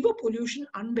river pollution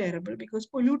unbearable because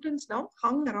pollutants now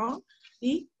hung around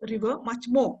the river much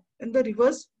more, and the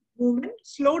river's movement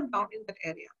slowed down in that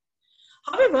area.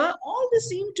 However, all this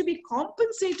seemed to be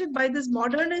compensated by this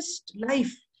modernist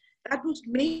life that was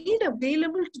made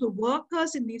available to the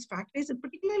workers in these factories, and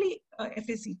particularly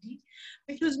FACT,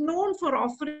 which was known for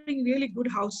offering really good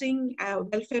housing,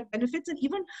 welfare benefits, and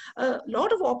even a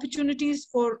lot of opportunities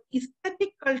for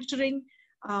aesthetic culturing,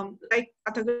 like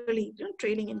Kathakali,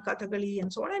 training in Kathakali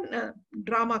and so on, and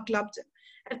drama clubs.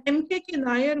 And MKK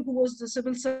Nair, who was the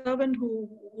civil servant who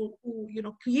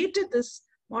created this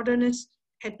modernist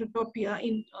heterotopia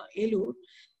in Eloor,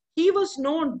 he was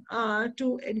known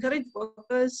to encourage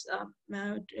workers'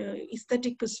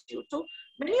 aesthetic pursuit. So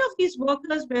many of these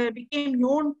workers became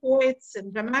known poets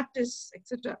and dramatists,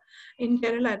 etc., in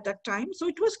Kerala at that time. So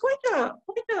it was quite a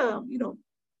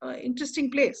interesting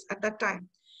place at that time.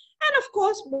 And of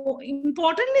course, more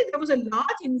importantly, there was a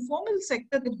large informal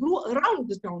sector that grew around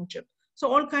the township. So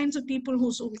all kinds of people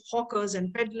who sold hawkers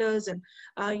and peddlers and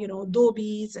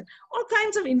dhobis and all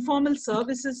kinds of informal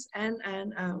services and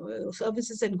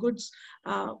services and goods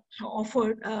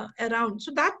offered around.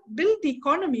 So that built the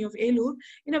economy of Eloor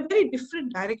in a very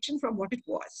different direction from what it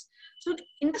was. So the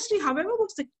industry, however,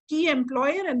 was the key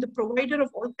employer and the provider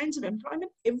of all kinds of employment.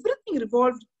 Everything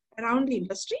revolved around the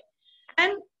industry.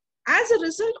 And as a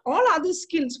result, all other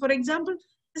skills, for example,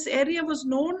 this area was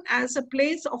known as a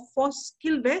place for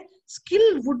skill where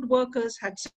skilled woodworkers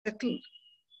had settled.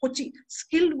 Kochi,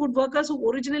 skilled woodworkers who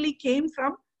originally came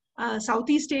from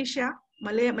Southeast Asia,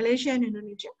 Malaysia and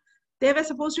Indonesia. They were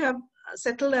supposed to have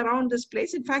settled around this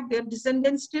place. In fact, their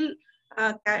descendants still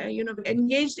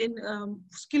engaged in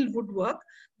skilled woodwork.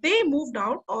 They moved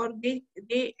out, or they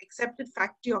accepted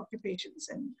factory occupations.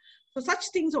 And so such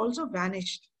things also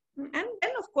vanished. And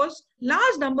then, of course,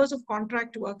 large numbers of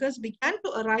contract workers began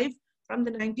to arrive from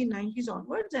the 1990s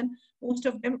onwards, and most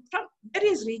of them from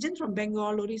various regions, from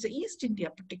Bengal, Orissa, East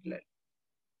India particularly.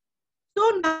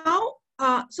 So now,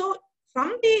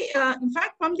 from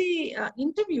the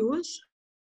interviews,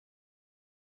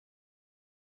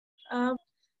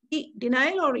 the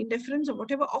denial or indifference or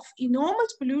whatever of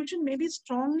enormous pollution may be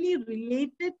strongly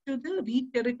related to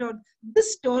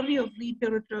this story of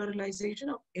re-territorialization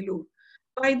of Eloor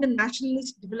by the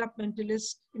nationalist,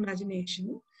 developmentalist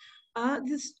imagination.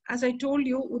 This, as I told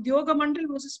you, Udyoga Mandal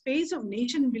was a space of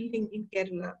nation building in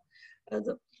Kerala.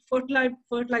 The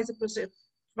fertilizer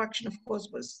production, of course,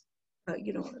 was,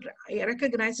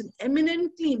 recognized an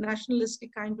eminently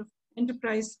nationalistic kind of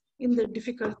enterprise in the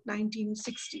difficult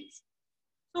 1960s.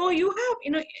 So you have,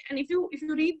 and if you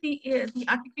read the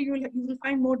article, you will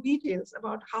find more details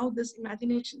about how this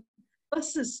imagination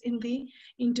persists in the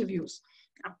interviews.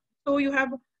 So you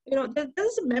have,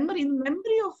 there's a memory of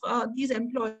these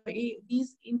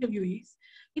interviewees.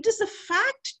 It is the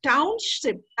fact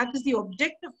township that is the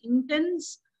object of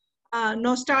intense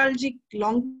nostalgic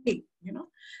longing.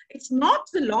 It's not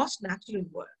the lost natural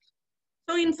world.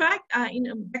 So in fact, Becker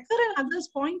and others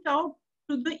point out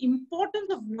to the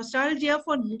importance of nostalgia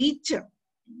for nature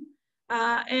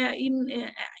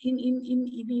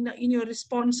in your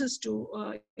responses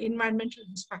to environmental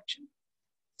destruction.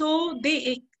 So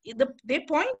they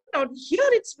point out here,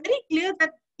 it's very clear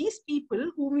that these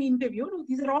people whom we interviewed,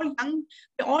 these are all young,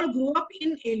 they all grew up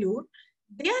in Eloor.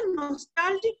 They are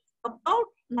nostalgic about,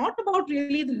 not about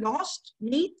really the lost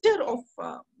nature of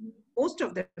most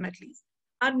of them at least,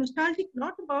 are nostalgic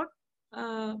not about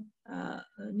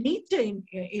nature in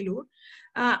Eloor,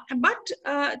 but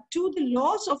to the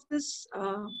loss of this,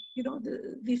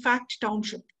 the fact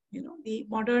township, the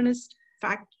modernist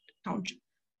fact township.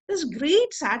 There's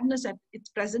great sadness at its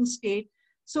present state.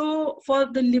 So for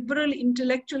the liberal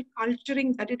intellectual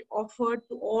culturing that it offered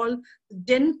to all,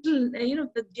 gentle,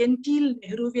 the genteel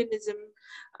Nehruvianism,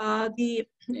 the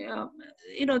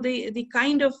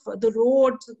kind of the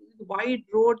roads, the wide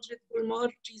roads with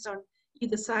gulmohar trees on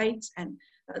either sides, and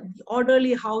the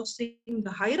orderly housing,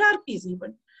 the hierarchies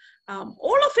even.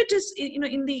 All of it is,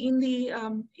 in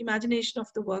the imagination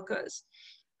of the workers.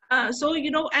 And so they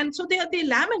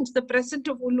lament the present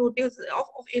of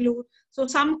Eloor. So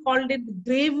some called it the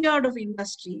graveyard of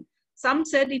industry. Some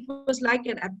said it was like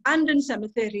an abandoned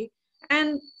cemetery.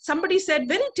 And somebody said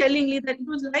very tellingly that it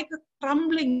was like a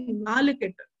crumbling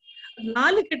Nalikatta.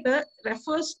 Nalikatta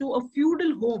refers to a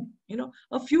feudal home,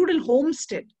 a feudal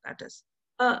homestead, that is.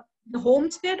 The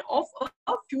homestead of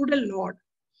a feudal lord.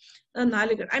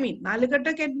 Nalikatta. I mean,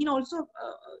 Nalikatta can mean also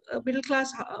a middle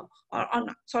class,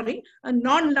 a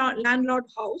non-landlord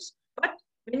house. But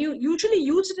when you usually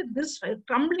use it, this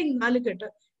crumbling Nalikatta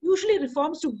usually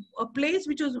refers to a place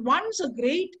which was once a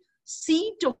great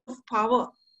seat of power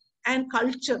and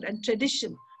culture and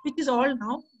tradition, which is all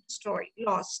now destroyed,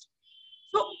 lost.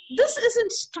 So this is in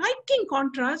striking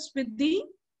contrast with the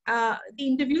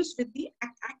interviews with the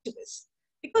activists.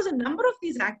 Because a number of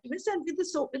these activists, and with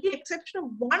the exception of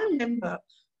one member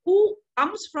who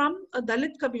comes from a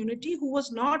Dalit community, who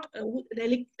was not an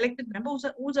elected member, who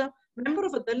was a member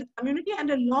of a Dalit community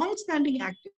and a long-standing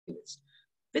activist.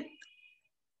 With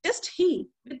just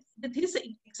with his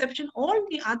exception, all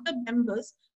the other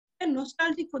members were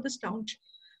nostalgic for this township.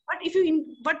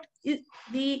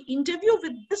 The interview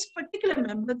with this particular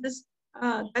member, this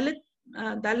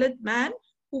Dalit man,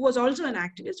 who was also an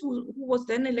activist, who was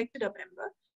then elected a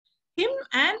member, him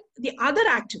and the other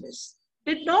activists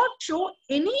did not show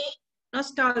any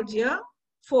nostalgia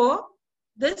for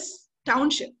this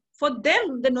township. For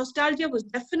them, the nostalgia was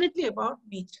definitely about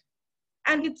nature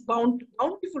and its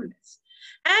bountifulness.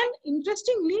 And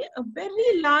interestingly, a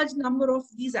very large number of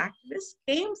these activists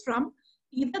came from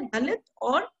either Dalit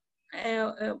or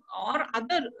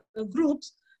other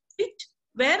groups which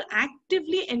were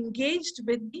actively engaged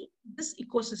with this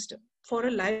ecosystem for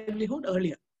a livelihood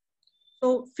earlier.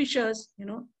 So fishers,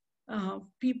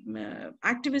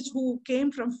 activists who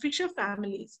came from fisher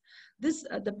families. This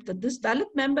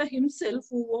Dalit member himself,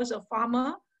 who was a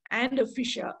farmer and a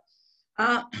fisher,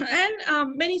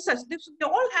 and many such. They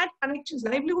all had connections,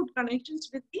 livelihood connections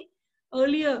with the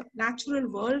earlier natural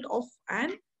world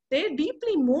and they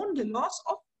deeply mourned the loss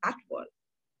of that world.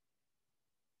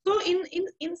 So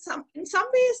in some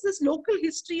ways, this local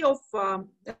history of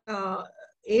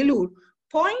Eloor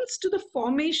points to the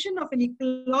formation of an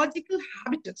ecological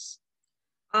habitus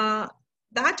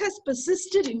that has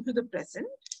persisted into the present,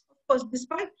 of course,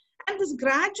 despite this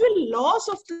gradual loss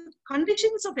of the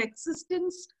conditions of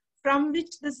existence from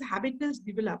which this habitus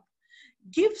developed,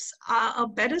 gives a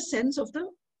better sense of the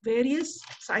various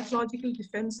psychological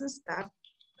defenses that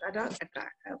are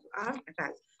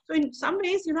attached. So in some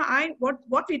ways,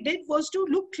 what we did was to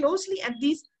look closely at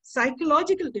these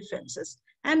psychological defenses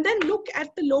and then look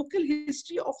at the local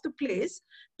history of the place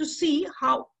to see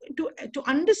how to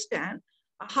understand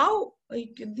how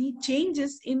the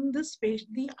changes in the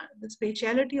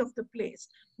spatiality of the place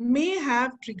may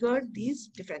have triggered these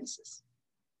defenses.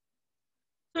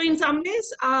 So in some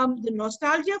ways, the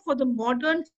nostalgia for the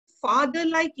modern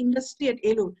father-like industry at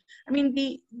Eloor. I mean,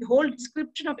 the whole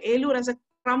description of Eloor as a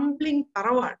crumbling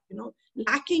tarawat,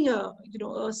 lacking a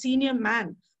senior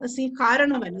man, a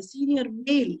senior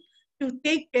male to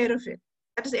take care of it.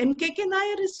 That is, MKK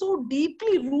Nair is so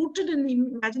deeply rooted in the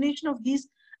imagination of these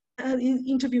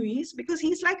interviewees because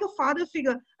he's like a father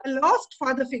figure, a lost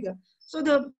father figure. So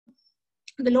the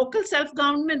local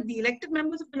self-government, the elected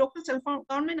members of the local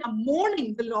self-government are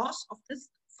mourning the loss of this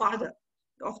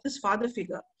father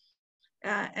figure.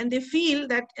 And they feel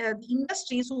that the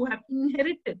industries who have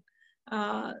inherited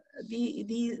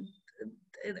the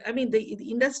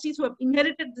industries who have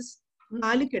inherited this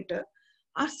Maliketa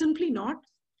are simply not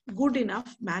good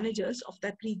enough managers of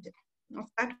that region, of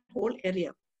that whole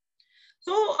area.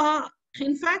 So,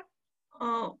 in fact,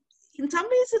 in some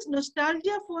ways, this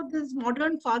nostalgia for this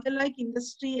modern father-like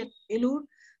industry at Eloor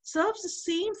serves the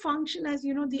same function as,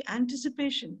 the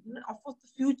anticipation of the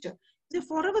future. They're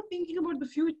forever thinking about the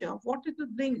future, of what it will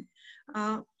bring.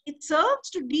 It serves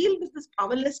to deal with this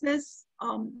powerlessness,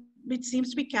 which seems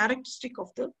to be characteristic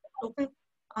of the local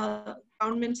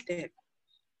governments there.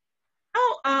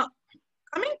 Now,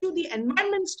 coming to the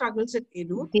environment struggles at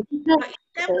Eloor.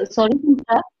 Sorry to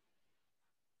interrupt.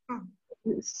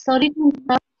 Sorry to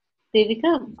interrupt,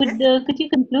 Devika. Could you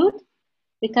conclude?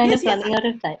 We're kind of running out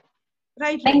of time.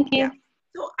 Right. Thank you. Yeah.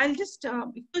 So I'll just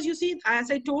because you see,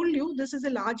 as I told you, this is a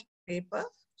large paper.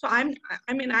 So I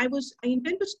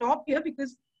intend to stop here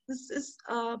because this is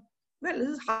this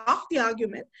is half the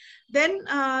argument. Then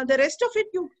the rest of it,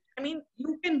 you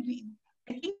can read.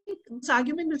 I think this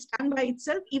argument will stand by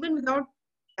itself even without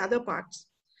the other parts.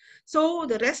 So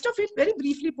the rest of it, very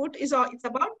briefly put, is it's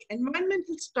about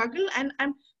environmental struggle, and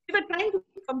we were trying to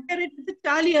compare it with the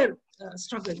Talier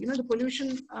struggle. The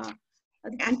pollution,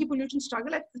 the anti-pollution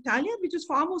struggle at the Talier, which is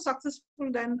far more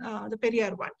successful than the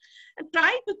Periyar one, and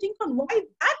trying to think on why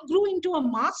that grew into a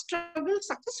mass struggle,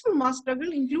 successful mass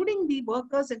struggle, including the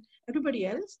workers and everybody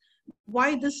else.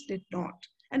 Why this did not,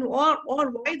 and or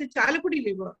why the Chalakudi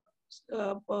River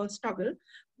struggle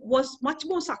was much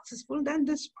more successful than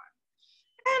this one.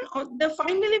 And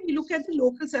finally, we look at the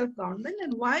local self-government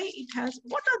and why it has,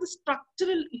 what are the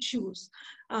structural issues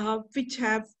which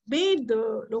have made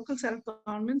the local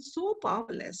self-government so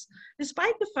powerless,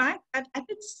 despite the fact that at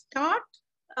its start,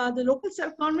 the local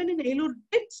self-government in Eloor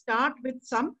did start with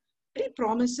some very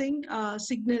promising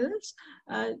signals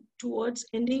towards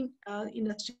ending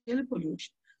industrial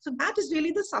pollution. So that is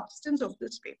really the substance of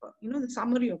this paper, the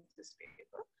summary of this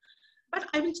paper. But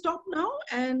I will stop now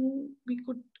and we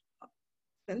could,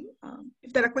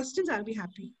 if there are questions, I'll be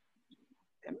happy.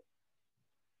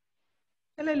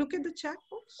 Shall I look at the chat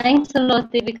box? Thanks a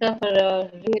lot, Devika, for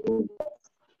really.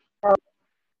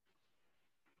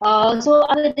 So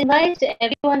I would invite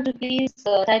everyone to please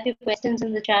type your questions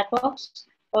in the chat box,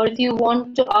 or if you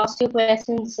want to ask your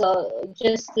questions,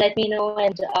 just let me know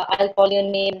and I'll call your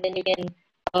name. Then you can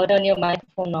turn your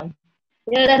microphone on.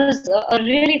 Yeah, that was a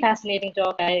really fascinating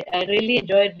talk. I really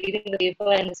enjoyed reading the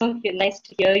paper, and it's so nice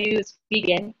to hear you speak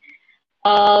again.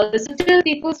 So till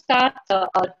people start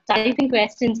typing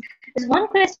questions, there's one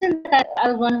question that I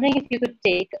was wondering if you could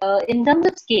take in terms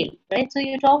of scale, right? So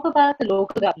you talk about the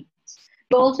local governments.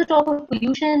 You also talk of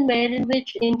pollution, wherein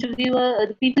which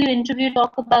the people you interview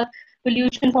talk about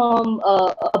pollution from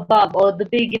above or the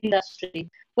big industry.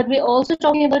 But we're also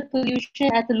talking about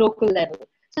pollution at the local level.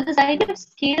 So this idea of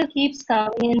scale keeps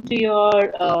coming into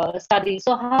your study.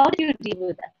 So how do you deal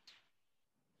with that?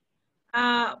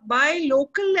 By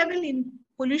local level, in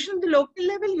pollution at the local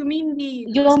level, you mean the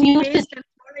You're domestic muted. waste and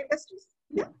small industries?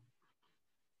 Yeah.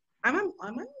 I'm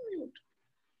on mute.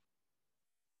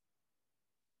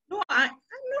 No, I'm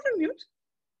not on mute.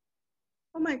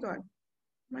 Oh my God.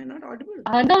 Am I not audible?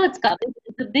 No, it's coming.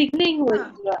 The beginning was,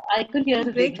 I could hear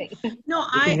the Break. beginning. No,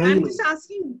 We can hear I'm you. just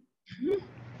asking.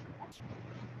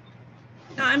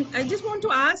 No, I just want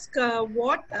to ask how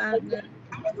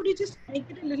could you just make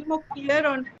it a little more clear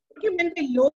on what you meant by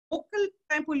local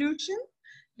time pollution?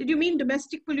 Did you mean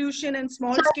domestic pollution and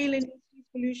small scale industry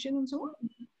pollution and so on?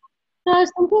 So I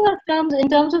was thinking of in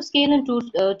terms of scale in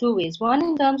two ways. One,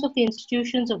 in terms of the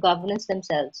institutions of governance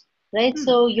themselves, right?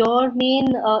 So your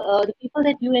the people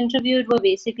that you interviewed were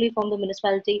basically from the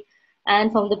municipality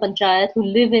and from the panchayat who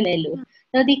live in Eloor.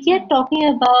 Now they kept talking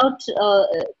about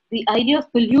the idea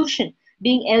of pollution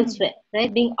being elsewhere,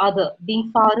 right? Being other, being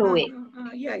far away.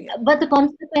 Yeah. But the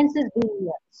consequences being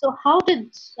here. So how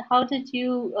did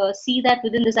you see that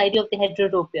within this idea of the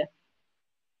heterotopia?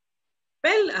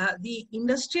 Well, the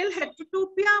industrial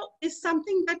heterotopia is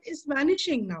something that is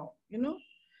vanishing now. You know,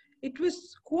 it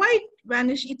was quite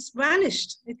vanished. It's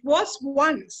vanished. It was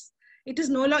once. It is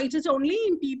no longer. It is only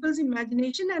in people's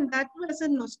imagination, and that was a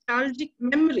nostalgic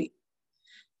memory.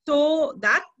 So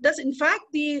that does, in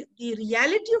fact, the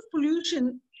reality of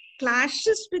pollution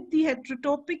clashes with the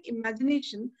heterotopic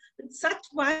imagination with such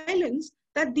violence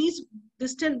that these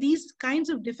kinds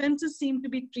of defenses seem to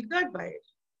be triggered by it.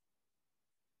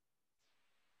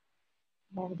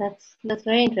 Oh, that's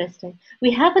very interesting.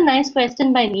 We have a nice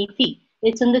question by Neeti.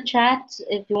 It's in the chat.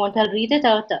 If you want, I'll read it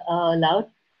out loud.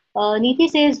 Neeti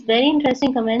says, very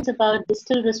interesting comments about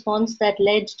digital response that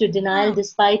led to denial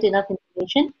despite enough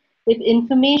information. If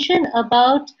information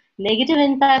about negative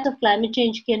impact of climate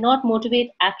change cannot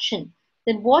motivate action,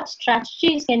 then what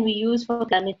strategies can we use for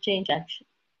climate change action?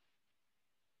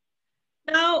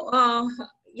 Now,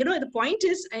 the point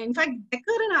is, in fact,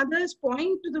 Becker and others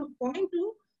point to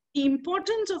the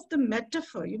importance of the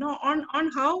metaphor,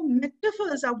 on how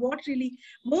metaphors are what really,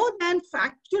 more than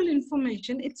factual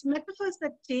information, it's metaphors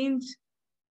that change.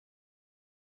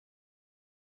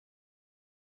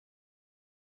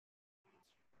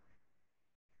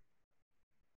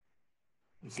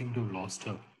 You seem to have lost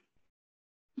her.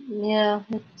 Yeah,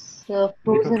 it's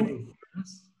frozen.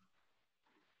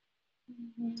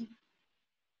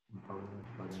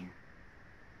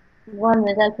 1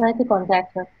 minute, I'll try to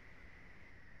contact her.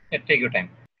 Yeah, take your time.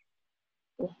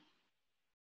 Yeah.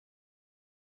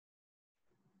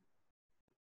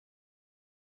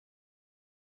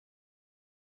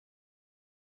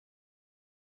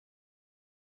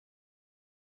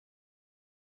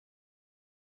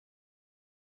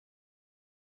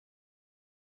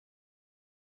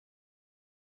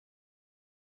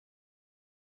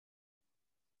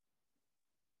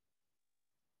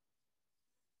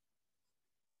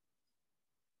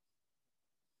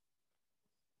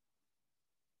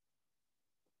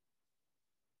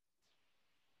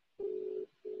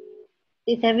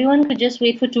 If everyone could just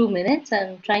wait for 2 minutes,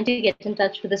 I'm trying to get in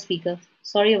touch with the speaker.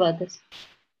 Sorry about this.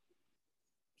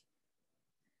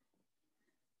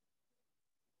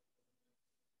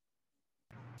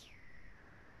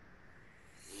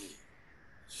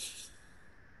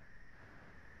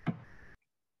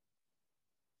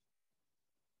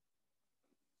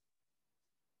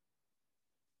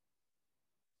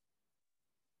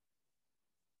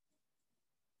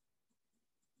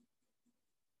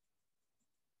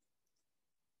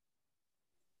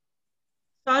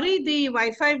 Sorry, the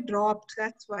Wi-Fi dropped.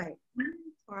 That's why.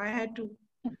 So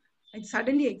I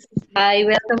suddenly existed. Hi,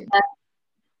 welcome back.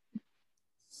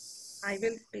 I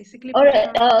will basically. All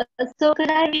right. So could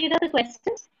I read out the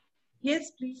questions?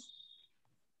 Yes, please.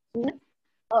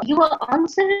 You were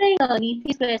answering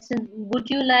Neeti's question. Would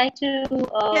you like to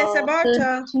Yes, about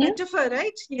continue? metaphor,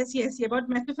 right? Yes, about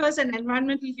metaphors and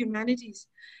environmental humanities,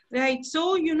 right?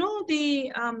 So, you know,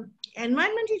 the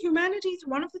environmental humanities,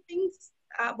 one of the things,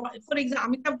 for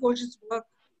example, Amitabh Ghosh's work,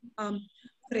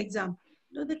 for example,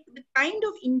 you know, the kind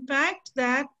of impact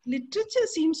that literature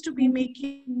seems to be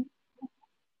making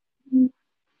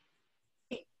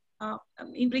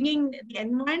in bringing the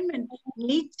environment,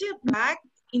 nature back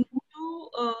into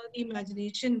the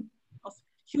imagination of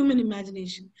human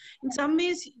imagination. In some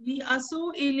ways, we are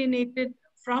so alienated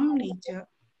from nature.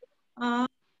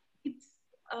 It's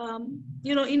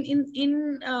you know,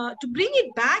 to bring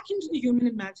it back into the human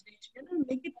imagination, you know,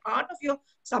 make it part of your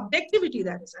subjectivity.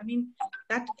 That is, I mean,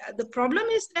 that the problem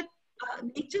is that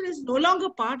nature is no longer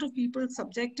part of people's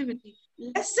subjectivity,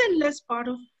 less and less part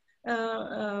of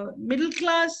middle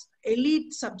class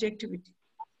elite subjectivity.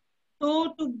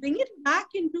 So to bring it back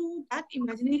into that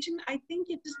imagination, I think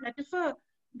it is metaphor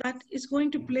that is going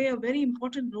to play a very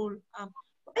important role.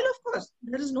 Well, of course,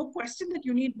 there is no question that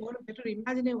you need more better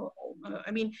imaginative,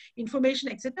 I mean,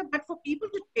 information, etc. But for people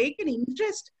to take an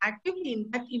interest actively in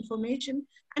that information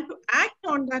and to act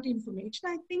on that information,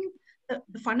 I think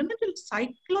the fundamental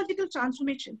psychological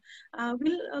transformation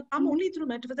will come only through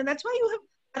metaphors. And that's why you have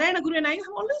Narayana Guru and I have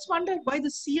always wondered why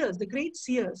the seers, the great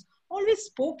seers, always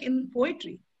spoke in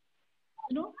poetry.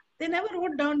 You know, they never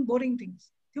wrote down boring things.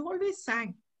 They always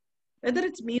sang. Whether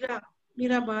it's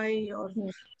Mirabai or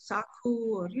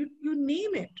Sakhu or you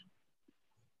name it.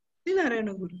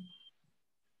 Narayana Guru.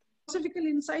 Philosophical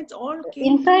insights all came.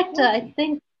 In fact, I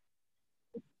think,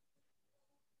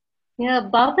 yeah,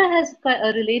 Barbara has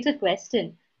a related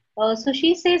question. So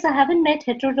she says, I haven't met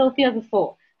heterotopia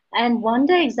before and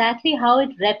wonder exactly how it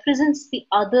represents the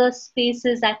other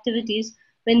spaces activities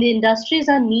when the industries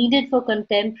are needed for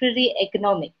contemporary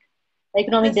economic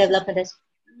development.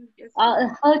 Yes.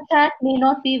 Her chat may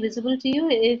not be visible to you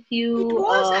if you it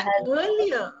was have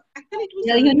earlier. Actually, it was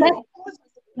yeah, earlier.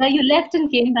 you left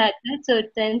and came back, right? So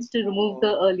it tends to remove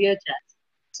the earlier chats.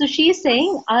 So she's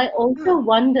saying, I also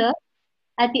wonder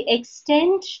at the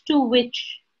extent to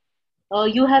which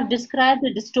you have described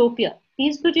a dystopia.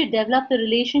 Please could you develop the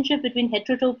relationship between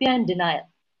heterotopia and denial?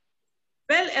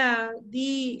 Well,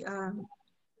 the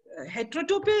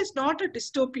heterotopia is not a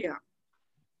dystopia.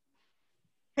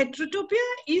 Heterotopia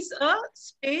is a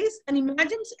space, an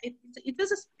imagined, in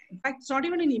fact, it's not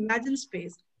even an imagined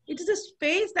space. It is a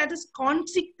space that is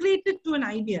consecrated to an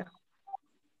idea.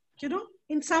 You know,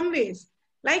 in some ways,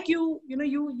 like you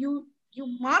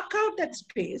mark out that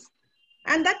space,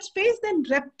 and that space then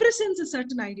represents a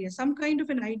certain idea, some kind of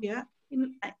an idea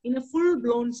in a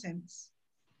full-blown sense.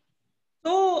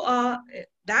 So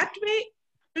that way,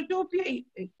 heterotopia,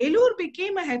 Eloor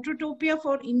became a heterotopia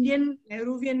for Indian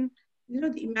Nehruvian, you know,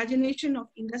 the imagination of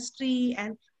industry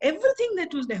and everything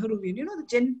that was Nehruvian, you know, the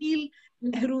genteel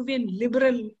Nehruvian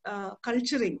liberal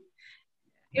culturing.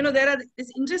 You know, there are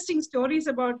these interesting stories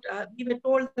about, we were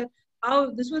told that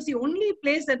how this was the only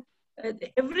place that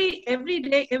every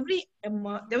day,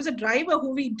 there was a driver who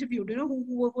we interviewed, you know,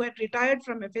 who had retired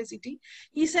from FACT.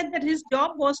 He said that his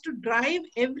job was to drive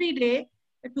every day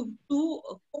to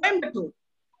Coimbatore,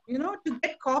 you know, to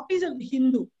get copies of the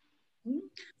Hindu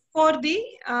for the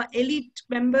elite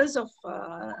members of,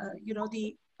 you know,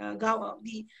 the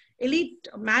elite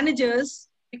managers,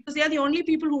 because they are the only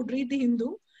people who read the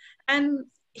Hindu. And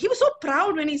he was so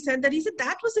proud when he said that. He said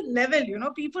that was the level, you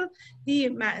know, people, the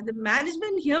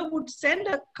management here would send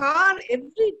a car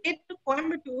every day to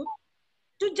Coimbatore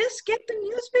to just get the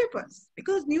newspapers,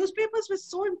 because newspapers were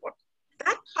so important.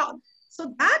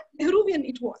 So that Nehruvian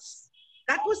it was.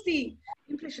 That was the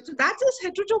impression. So that is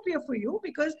heterotopia for you,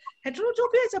 because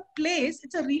heterotopia is a place,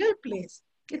 it's a real place.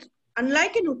 It's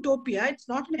unlike an utopia, it's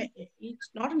not an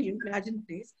imagined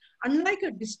place. Unlike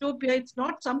a dystopia, it's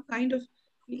not some kind of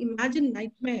imagined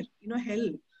nightmare, you know, hell.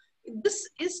 This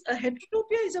is a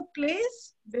heterotopia, is a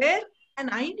place where an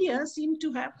idea seemed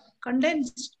to have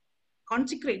condensed,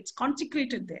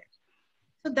 consecrated there.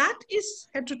 So that is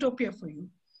heterotopia for you.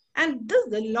 And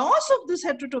the loss of this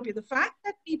heterotopia, the fact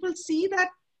that people see that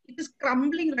it is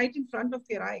crumbling right in front of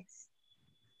their eyes.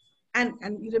 And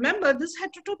remember, this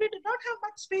heterotopia did not have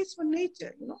much space for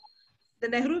nature, you know. The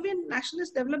Nehruvian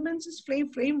nationalist development's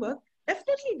framework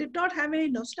definitely did not have any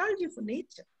nostalgia for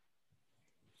nature.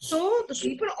 So the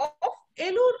people of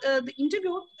Eloor, the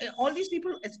interview, all these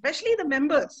people, especially the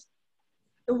members,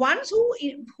 the ones who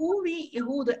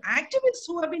the activists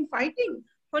who have been fighting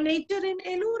for nature in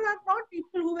Eloor are not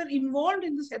people who were involved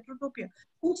in this heterotopia,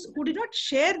 who did not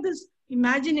share this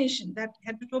imagination, that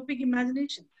heterotopic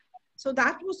imagination. So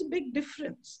that was a big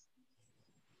difference.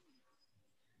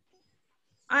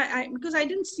 because I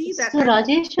didn't see that. So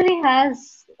Rajeshwari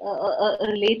has a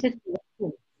related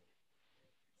question.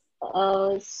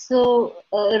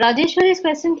 Rajeshwari's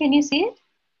question, can you see it?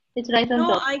 It's right on No,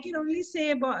 top. I can only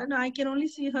say about. No, I can only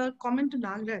see her comment to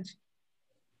Nagraj.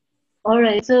 All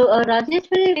right. So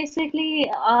Rajeshwari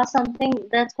basically asked something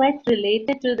that's quite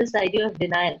related to this idea of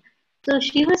denial. So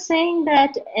she was saying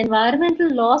that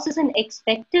environmental loss is an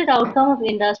expected outcome of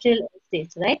industrial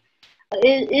estates, right?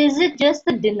 Is it just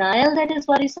the denial that is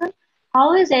worrisome?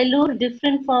 How is Eloor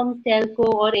different from telco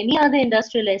or any other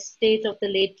industrial estate of the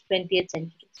late 20th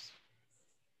century?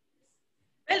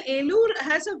 Well, Eloor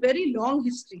has a very long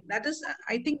history. That is,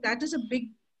 I think that is a big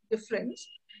difference.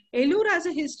 Eloor has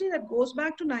a history that goes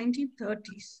back to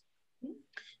 1930s.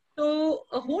 So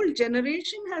a whole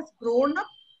generation has grown up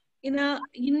in a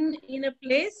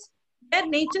place where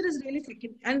nature is really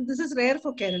second. And this is rare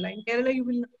for Kerala. In Kerala, you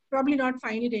will probably not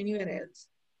find it anywhere else.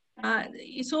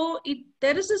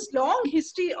 There is this long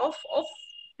history of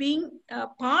being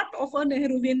part of a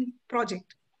Nehruvian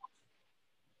project.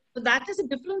 So that is the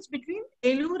difference between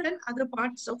Eloor and other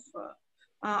parts of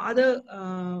other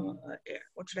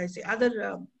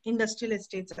industrial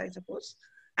estates, I suppose.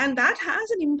 And that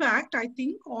has an impact, I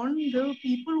think, on the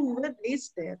people who were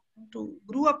raised there, to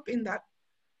grew up in that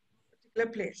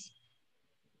particular place.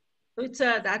 So it's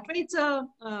that way. It's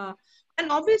and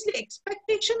obviously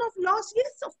expectation of loss.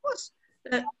 Yes, of course.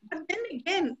 But then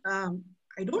again,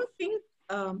 I don't think.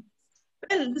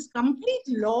 This complete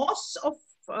loss of,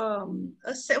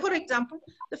 for example,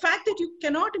 the fact that you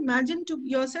cannot imagine to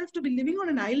yourself to be living on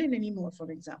an island anymore, for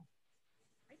example.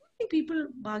 I don't think people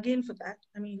bargain for that.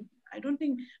 I mean, I don't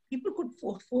think people could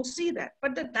foresee that.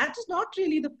 But that is not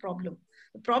really the problem.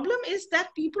 The problem is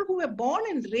that people who were born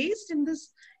and raised in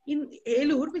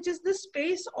Eloor, which is this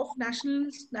space of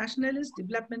nationalist,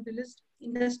 developmentalist,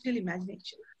 industrial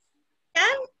imagination,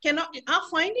 are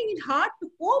finding it hard to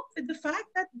cope with the fact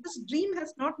that this dream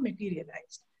has not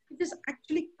materialized. It is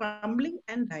actually crumbling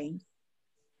and dying.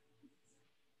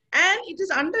 And it is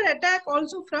under attack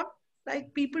also from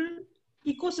people,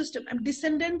 ecosystem, and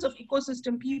descendants of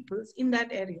ecosystem peoples in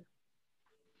that area.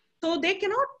 So they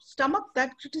cannot stomach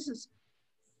that criticism.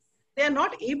 They are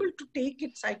not able to take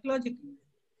it psychologically,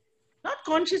 not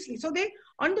consciously. So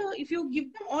if you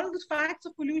give them all the facts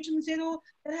of pollution and say, oh,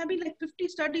 there have been like 50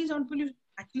 studies on pollution.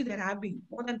 Actually, there have been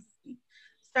more than 50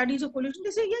 studies of pollution.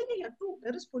 They say, yeah, true,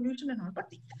 there is pollution and all. But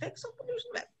the effects of pollution,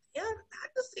 that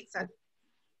is exactly.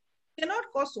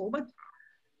 Cannot cause so much.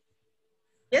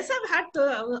 Yes, I've had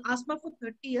asthma for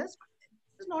 30 years, but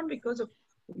it's not because of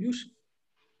pollution.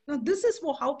 Now, this is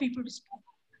how people respond.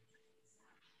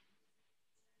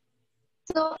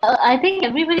 So I think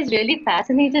everybody's really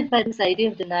fascinated by this idea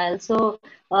of denial. So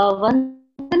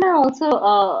Vandana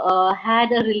also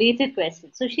had a related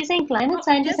question. So she's saying climate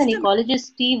scientist and ecologist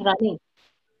Steve Running.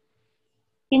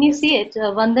 Can you see it?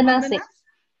 Vandana saying.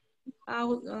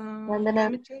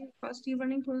 Vandana. Steve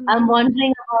Running. I'm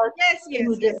wondering about. Yes.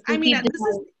 I mean, this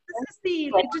is the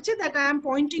literature that I am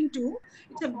pointing to.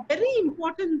 It's a very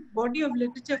important body of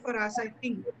literature for us, I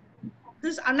think.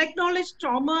 This unacknowledged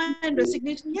trauma and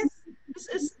resignation. Yes,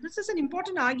 this is an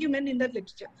important argument in that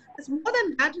literature. There's more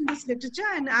than that in this literature,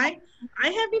 and I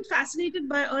have been fascinated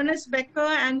by Ernest Becker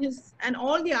and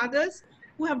all the others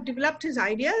who have developed his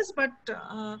ideas. But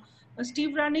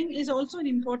Steve Running is also an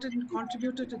important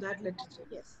contributor to that literature.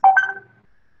 Yes.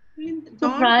 So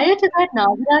prior to that,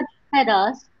 Nagaraj had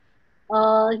asked.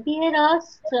 He had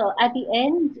asked at the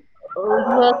end, you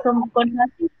were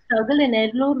contrasting struggle in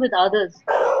Eloor with others.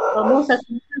 More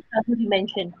successful struggle you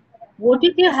mentioned. What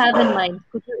did you have in mind?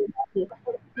 Could you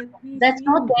elaborate? That's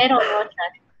not there on your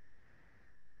chat.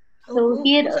 So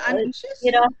he had asked,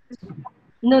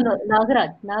 no,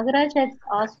 Nagaraj. Nagaraj had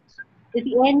asked, at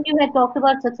the end you had talked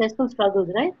about successful struggles,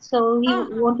 right? So he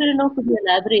wanted to know, could you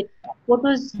elaborate? What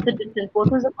was the difference? What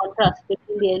was the contrast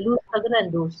between the Eloor struggle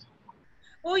and those?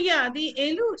 Oh yeah, the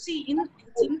Eloor. See,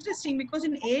 it's interesting because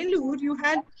in Eloor you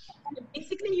had,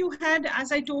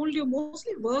 as I told you,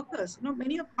 mostly workers.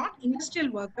 Many of not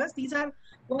industrial workers. These are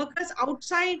workers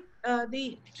outside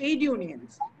the trade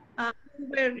unions, who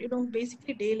were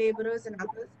basically day laborers and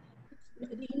others.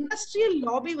 The industrial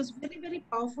lobby was very, very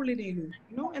powerful in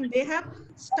Eloor. And they have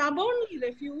stubbornly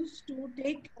refused to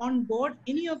take on board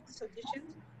any of the suggestions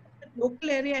of the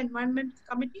local area environment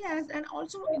committee, and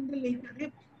also in the later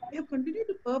they have continued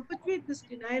to perpetuate this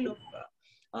denial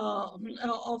of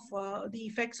the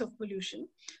effects of pollution.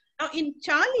 Now, in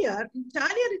Chaliar,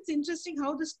 it's interesting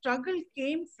how the struggle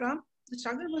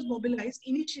was mobilized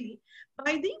initially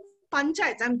by the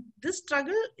panchayats, and this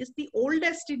struggle is the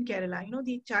oldest in Kerala.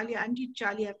 The Chaliar,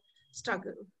 anti-Chaliar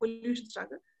struggle, pollution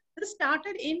struggle. this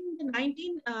started in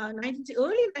the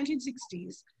early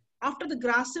 1960s, after the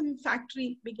Grasim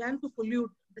factory began to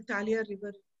pollute the Talia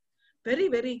River very,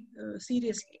 very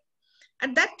seriously.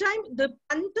 At that time, the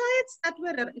panchayats that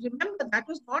were, remember, that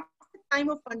was not the time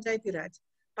of Panchayati Raj.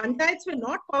 Panchayats were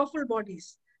not powerful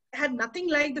bodies. They had nothing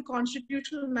like the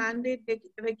constitutional mandate they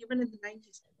were given in the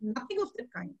 90s. Nothing of that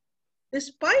kind.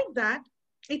 Despite that,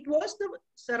 it was the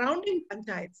surrounding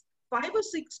panchayats, 5 or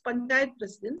 6 panchayat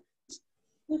presidents,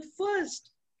 who first,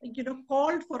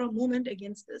 called for a movement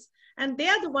against this. And they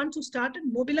are the ones who started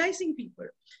mobilizing people.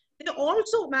 They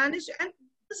also managed, and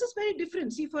this is very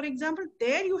different. See, for example,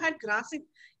 there you had Grasim,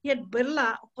 he had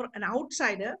Birla, for an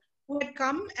outsider, who had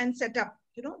come and set up.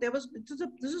 This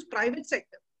was private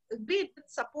sector, be it with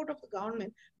support of the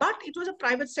government, but it was a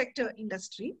private sector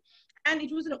industry, and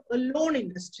it was a loan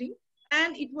industry,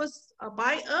 and it was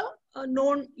by a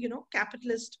known,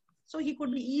 capitalist. So he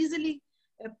could be easily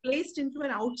placed into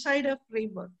an outsider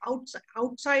framework,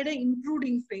 outsider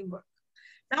intruding framework.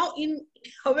 Now,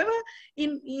 however,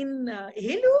 in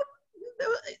Eloor,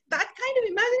 that kind of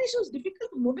imagination was difficult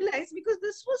to mobilize, because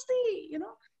this was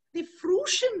the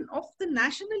fruition of the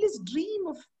nationalist dream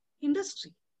of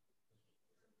industry.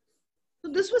 So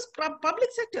this was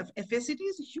public sector. FSCT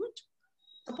is huge,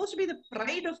 supposed to be the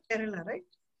pride of Kerala, right?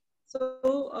 So,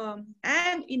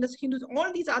 and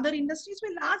all these other industries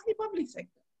were largely public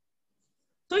sector.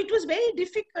 So it was very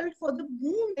difficult for the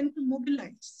movement to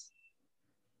mobilize.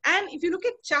 And if you look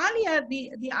at Chalia,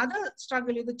 the other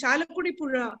struggle, the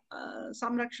Chalakudipura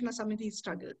Samrakshana Samiti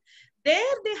struggle,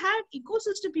 there they had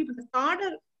ecosystem people, the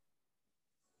Kadar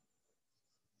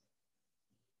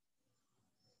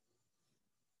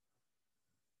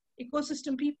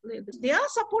ecosystem people, their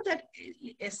support that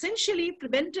essentially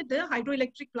prevented the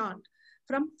hydroelectric plant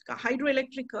from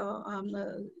hydroelectric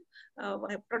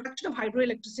production of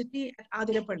hydroelectricity at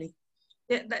Adirapalli.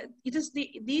 It is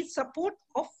the support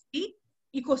of the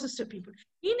ecosystem people.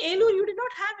 In Eloor, you did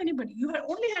not have anybody. You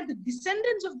only had the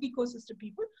descendants of the ecosystem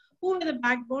people who were the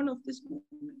backbone of this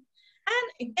movement.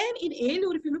 And again, in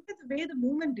Eloor, if you look at the way the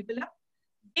movement developed,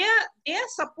 their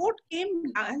support came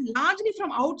largely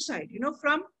from outside,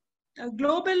 from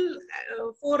global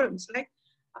forums like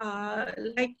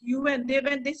UN.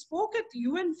 They spoke at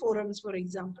UN forums, for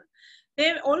example.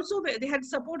 They had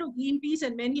support of Greenpeace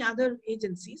and many other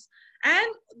agencies,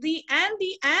 and the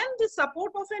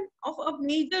support of a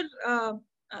major arm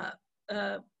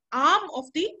of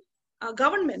the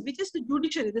government, which is the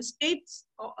judiciary, the state's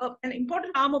an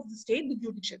important arm of the state, the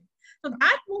judiciary. So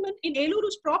that movement in Eloor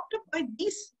was propped up by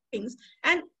these things,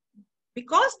 and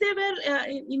because they were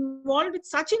involved with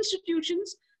such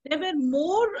institutions, they were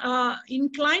more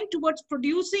inclined towards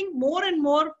producing more and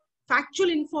more factual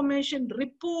information,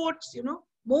 reports,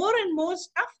 more and more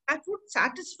stuff that would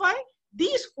satisfy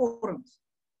these forums.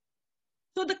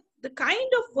 So the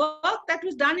kind of work that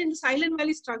was done in the Silent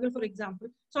Valley struggle, for example.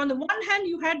 So on the one hand,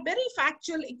 you had very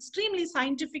factual, extremely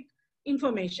scientific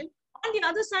information. On the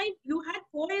other side, you had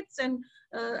poets and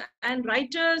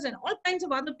writers and all kinds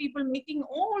of other people making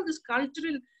all this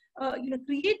cultural,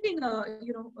 creating a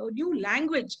new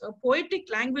language, a poetic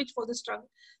language for the struggle.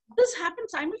 This happened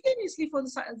simultaneously for the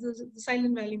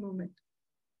Silent Valley movement.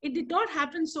 It did not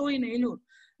happen so in Eloor.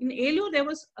 In Eloor, there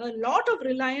was a lot of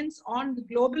reliance on the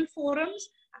global forums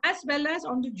as well as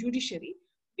on the judiciary,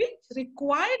 which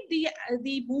required the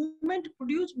movement to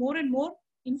produce more and more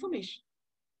information.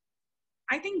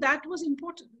 I think that was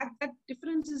important. That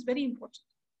difference is very important.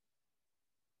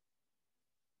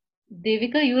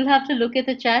 Devika, you will have to look at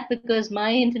the chat because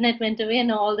my internet went away and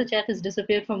all the chat has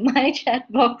disappeared from my chat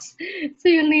box. So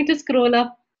you'll need to scroll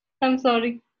up. I'm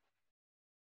sorry.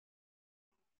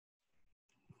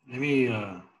 Let me...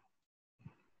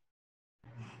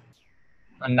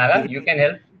 Naga, you can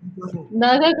help.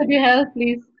 Naga, could you help,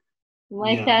 please?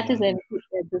 My chat is empty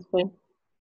at this point.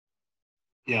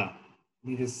 Yeah.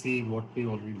 Let me just see what we've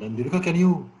already done. Devika, can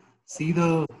you see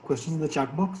the questions in the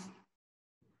chat box?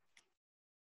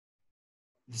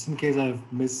 Just in case I've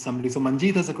missed somebody. So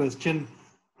Manjeet has a question.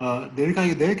 Devika, are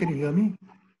you there? Can you hear me?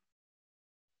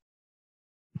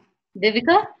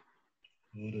 Devika?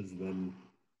 Here as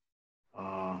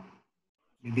well.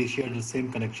 Maybe she had the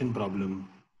same connection problem.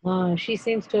 She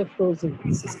seems to have frozen.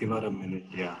 Let's just give her a minute.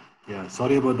 Yeah.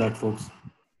 Sorry about that, folks.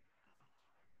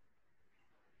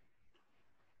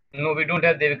 No, we don't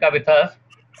have Devika with us.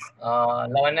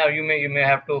 Lavanya, you may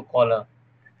have to call her.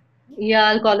 Yeah,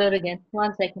 I'll call her again.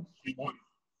 1 second.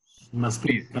 Must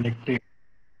be connected.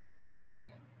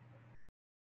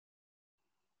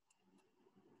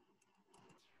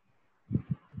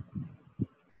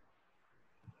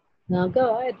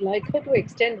 Naga, I'd like her to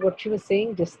extend what she was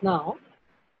saying just now.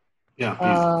 Yeah,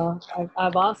 please.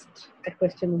 I've asked a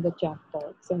question in the chat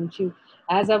box, and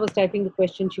as I was typing the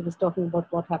question, she was talking about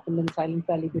what happened in Silent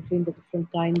Valley between the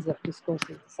different kinds of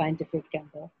discourses, the scientific and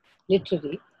the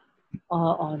literary,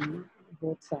 on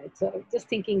both sides. So I was just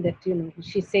thinking that,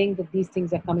 she's saying that these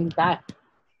things are coming back,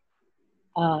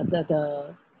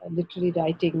 the literary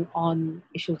writing on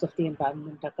issues of the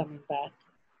environment are coming back.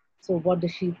 So what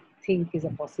does she think is a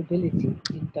possibility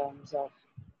in terms of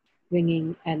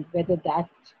bringing, and whether that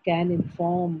can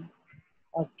inform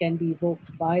or can be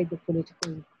evoked by the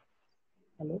political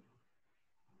Yeah.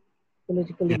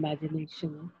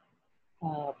 imagination,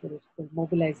 political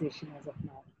mobilization as of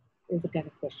now, is the kind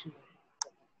of question.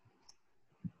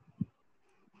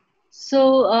 So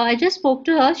I just spoke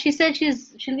to her. She said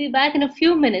she'll be back in a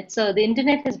few minutes. So the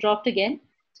internet has dropped again,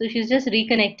 so she's just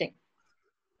reconnecting.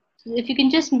 So if you can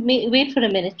just wait for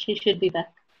a minute, she should be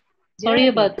back. Sorry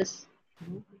about this.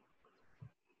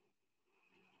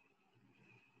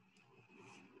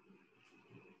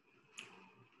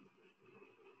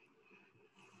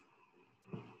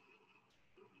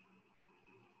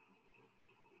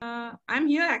 I'm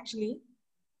here actually.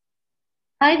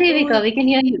 Hi Devika, we can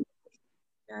hear you.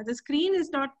 Yeah, the screen is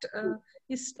not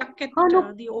is stuck at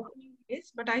the opening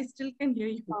place, but I still can hear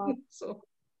you. So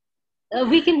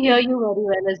we can hear you very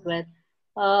well as well.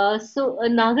 So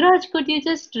Nagaraj, could you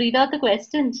just read out the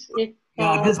questions? Yeah,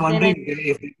 I'm just wondering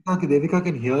if Devika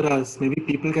can hear us. Maybe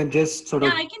people can just sort of.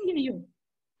 Yeah, I can hear you.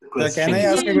 Can I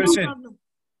ask a question? No,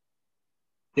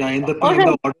 yeah, in the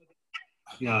order.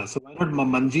 Yeah, so why not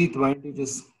Manjeet? Why don't you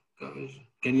just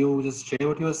can you just share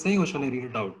what you were saying, or shall I read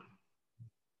it out?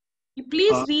 You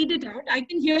please read it out. I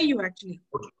can hear you actually.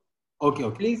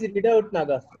 Okay. Please read out,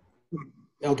 Naga.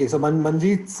 Okay, so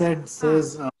Manjeet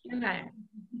says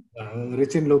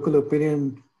rich in local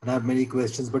opinion and I have many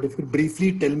questions, but if you could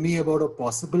briefly tell me about a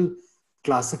possible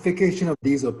classification of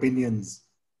these opinions.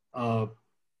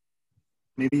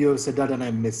 Maybe you have said that and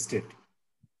I missed it.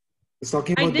 It's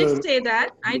talking about I did say that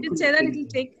it will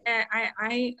take.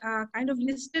 I kind of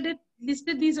listed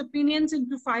these opinions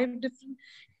into 5 different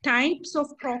types of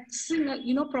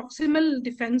proximal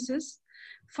defenses,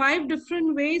 5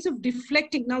 different ways of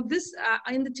deflecting. Now, this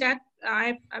in the chat,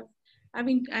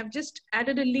 I've just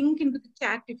added a link into the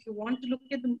chat if you want to look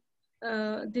at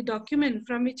the document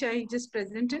from which I just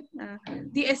presented.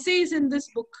 The essay is in this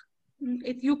book.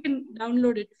 You can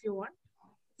download it if you want.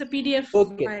 The PDF.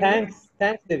 Okay, thanks,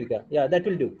 Devika. Yeah, that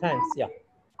will do. Thanks. Yeah.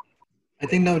 I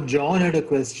think now John had a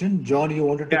question. John, you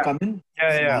wanted to come in?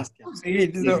 Yeah. See,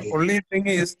 the only thing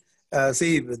is,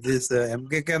 see, this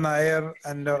MKK Nair,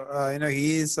 and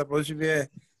he is supposed to be a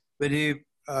very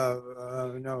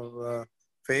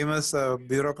famous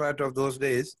bureaucrat of those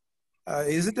days.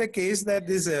 Is it a case that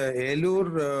this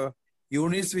Eloor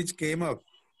units which came up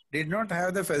did not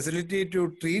have the facility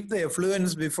to treat the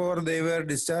effluents before they were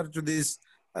discharged to these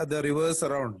the rivers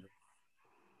around?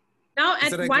 Now,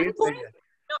 at one point,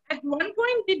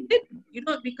 it did,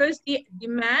 because the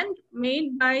demand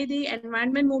made by the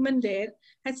environment movement there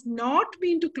has not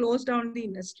been to close down the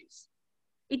industries.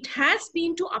 It has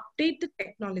been to update the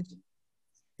technology.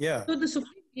 Yeah. So the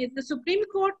Supreme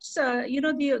Court's, the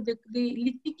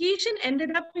litigation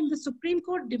ended up in the Supreme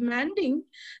Court demanding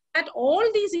that all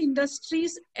these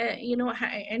industries,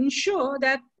 ensure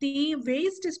that the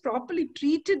waste is properly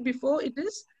treated before it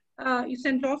is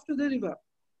sent off to the river.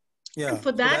 Yeah. And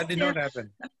for that did not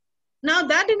happen. Now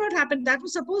that did not happen. That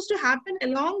was supposed to happen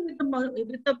along with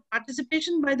the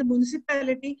participation by the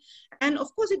municipality, and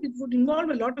of course it would involve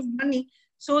a lot of money.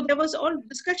 So there was all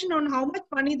discussion on how much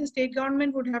money the state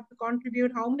government would have to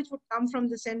contribute, how much would come from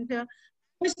the center,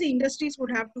 how much the industries would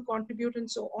have to contribute, and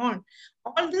so on.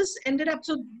 All this ended up,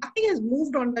 so nothing has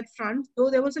moved on that front,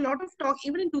 though there was a lot of talk.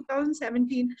 Even in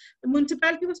 2017, the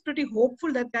municipality was pretty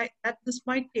hopeful that this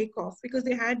might take off because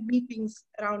they had meetings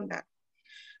around that.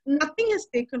 Nothing has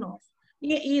taken off.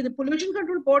 The Pollution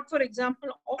Control Board, for example,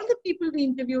 all the people we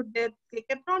interviewed there, they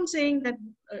kept on saying that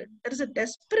there is a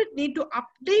desperate need to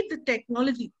update the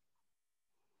technology.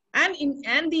 And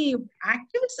the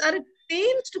activists are at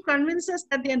pains to convince us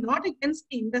that they are not against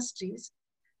the industries.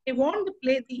 They want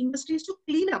the industries to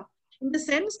clean up in the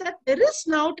sense that there is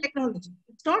now technology.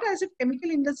 It's not as if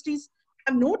chemical industries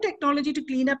have no technology to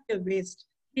clean up their waste.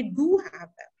 They do have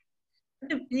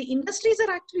that. The industries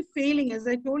are actually failing. As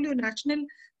I told you, national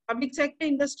public sector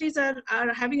industries are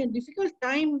having a difficult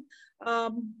time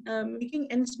making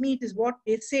ends meet, is what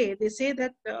they say. They say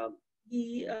that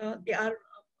they are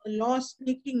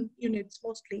loss-making units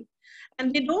mostly,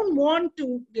 and they don't want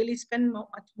to really spend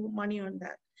much more money on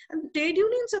that. And the trade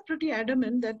unions are pretty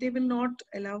adamant that they will not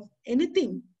allow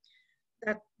anything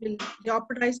that will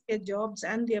jeopardize their jobs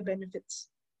and their benefits.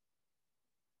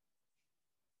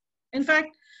 In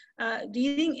fact,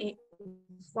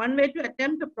 one way to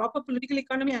attempt a proper political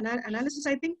economy analysis,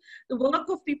 I think the work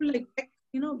of people like Beck,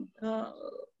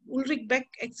 Ulrich Beck,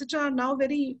 etc., are now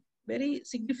very, very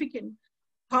significant.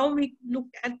 How we look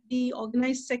at the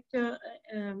organized sector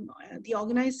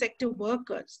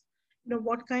workers.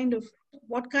 What kind of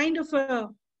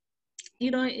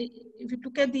if you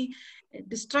look at the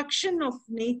destruction of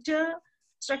nature,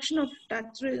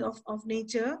 of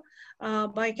nature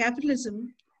by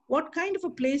capitalism, what kind of a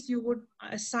place you would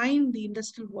assign the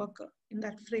industrial worker in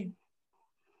that frame?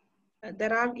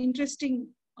 There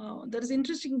is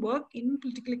interesting work in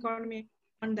political economy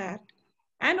on that,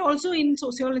 and also in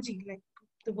sociology, like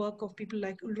the work of people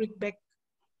like Ulrich Beck.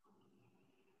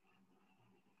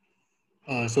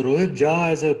 So Rohit Jha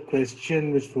has a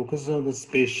question which focuses on the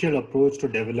spatial approach to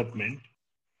development.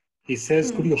 He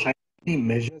says, could you highlight any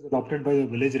measures adopted by the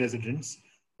village residents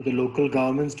or the local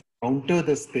governments to counter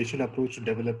the spatial approach to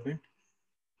development?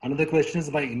 Another question is,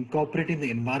 by incorporating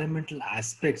the environmental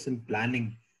aspects in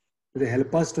planning, do they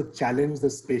help us to challenge the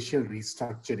spatial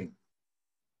restructuring?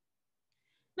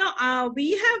 Now,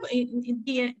 we have,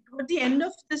 toward the end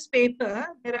of this paper,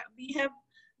 we have,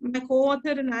 my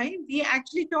co-author and I, we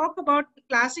actually talk about the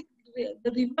classic,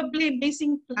 the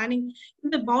river-basing planning,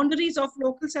 the boundaries of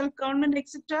local self-government,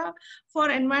 etc.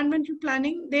 For environmental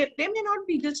planning. They may not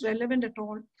be just relevant at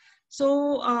all.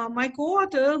 So my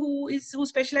co-author, who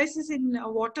specializes in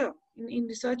water, in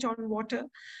research on water,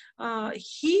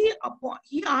 he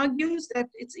argues that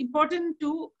it's important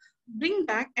to bring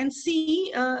back and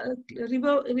see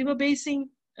river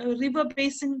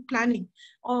basin planning,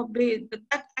 or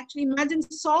that actually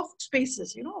imagines soft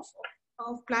spaces,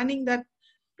 of planning that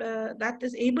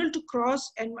is able to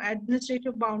cross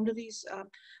administrative boundaries,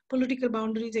 political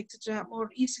boundaries, etc., more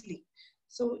easily.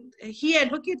 So he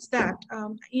advocates that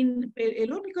in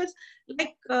Eloor, because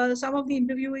like some of the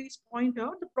interviewees point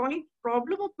out, the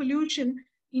problem of pollution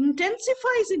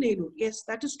intensifies in Eloor. Yes,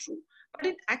 that is true. But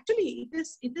it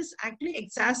is actually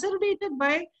exacerbated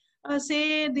by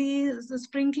say the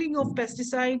sprinkling of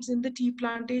pesticides in the tea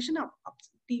plantations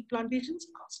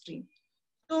upstream.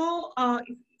 So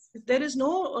if there is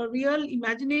no real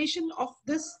imagination of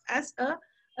this as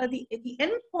the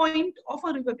end point of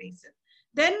a river basin,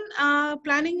 then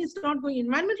planning is not going.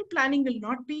 Environmental planning will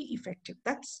not be effective.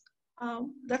 That's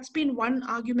been one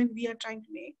argument we are trying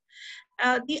to make.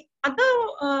 The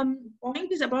other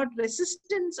point is about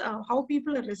resistance, how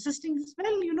people are resisting this.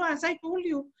 Well, as I told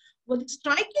you, the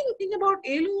striking thing about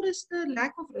Eloor is the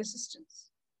lack of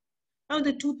resistance. Now,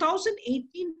 the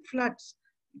 2018 floods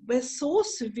were so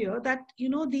severe that,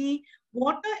 the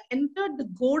water entered the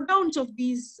godowns of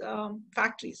these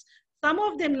factories. Some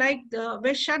of them,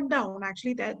 were shut down.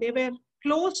 Actually, they were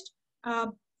closed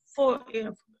for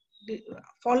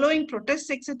following protests,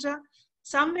 etc.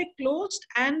 Some were closed,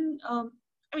 and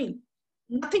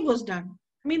nothing was done.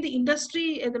 The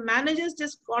industry, the managers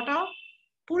just got out,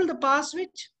 pulled the power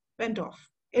switch, went off.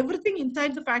 Everything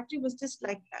inside the factory was just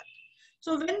like that.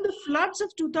 So when the floods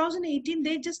of 2018,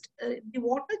 the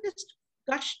water just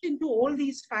gushed into all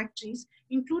these factories,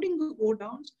 including the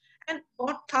godowns, and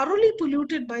got thoroughly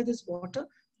polluted by this water.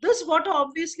 This water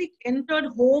obviously entered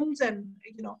homes and,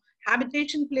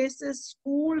 habitation places,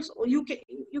 schools. Or you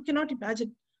cannot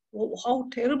imagine how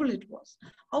terrible it was,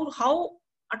 how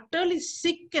utterly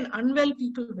sick and unwell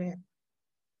people were.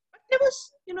 But there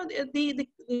was,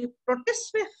 the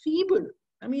protests were feeble.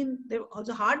 There was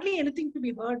hardly anything to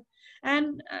be heard.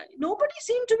 And nobody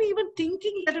seemed to be even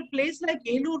thinking that a place like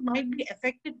Eloor might be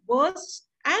affected worse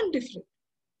and different.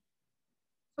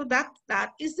 So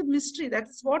that is the mystery. That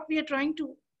is what we are trying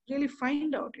to really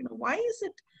find out. Why is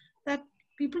it that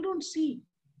people don't see,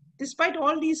 despite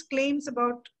all these claims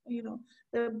about,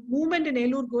 the movement in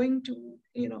Eloor going to,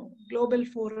 global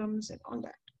forums and all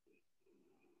that.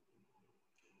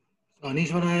 So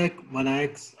Anish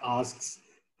Vanayak asks,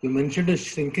 you mentioned a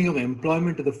shrinking of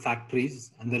employment to the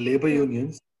factories, and the labor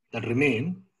unions that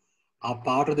remain are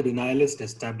part of the denialist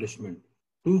establishment.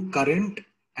 Do current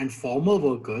and former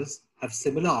workers have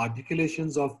similar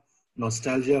articulations of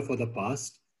nostalgia for the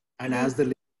past and as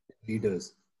the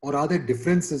leaders, or are there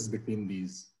differences between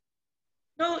these?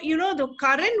 No, the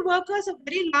current workers, a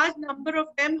very large number of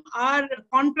them are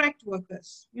contract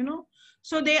workers,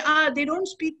 So they don't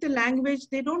speak the language,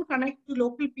 they don't connect to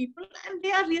local people, and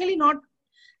they are really not,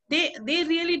 they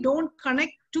really don't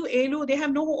connect to Eloor. They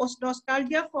have no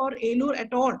nostalgia for Eloor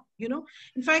at all,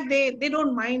 In fact, they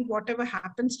don't mind whatever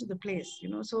happens to the place,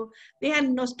 So they are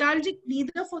nostalgic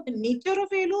neither for the nature of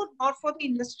Eloor nor for the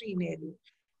industry in Eloor.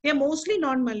 They are mostly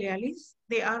non-Malayalis.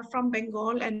 They are from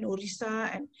Bengal and Orissa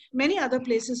and many other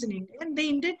places in India, and they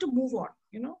intend to move on,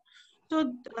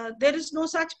 So there is no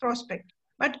such prospect.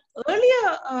 But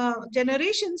earlier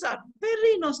generations are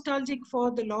very nostalgic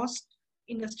for the lost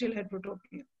industrial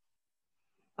heterotopia.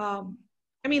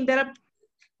 I mean, there are,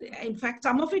 in fact,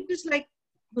 some of it is like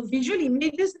the visual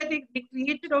images that they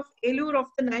created of Eloor of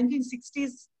the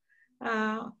 1960s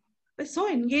were so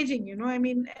engaging, you know. I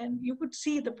mean, and you could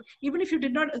see, even if you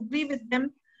did not agree with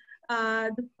them,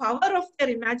 the power of their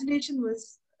imagination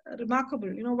was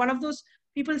remarkable. You know, one of those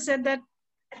people said that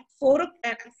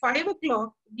at 5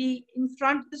 o'clock, in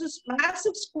front, this is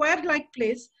massive square-like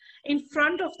place in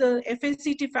front of the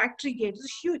FACT factory gate.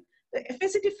 It's huge. The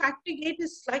FACT factory gate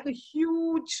is like a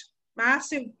huge,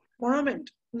 massive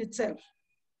monument in itself.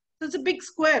 So it's a big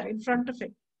square in front of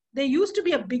it. There used to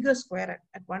be a bigger square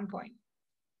at one point.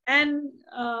 And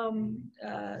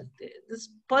this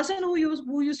person who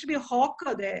used to be a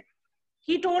hawker there,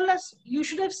 he told us, you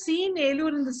should have seen Eloor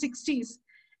in the 60s.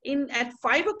 At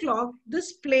 5 o'clock,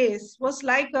 this place was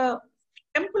like a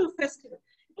temple festival.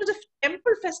 It was a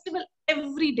temple festival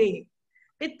every day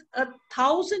with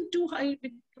 12,000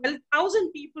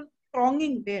 people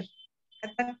thronging there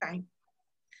at that time.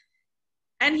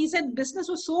 And he said business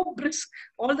was so brisk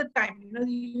all the time. You know,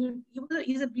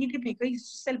 he's a beedi maker. He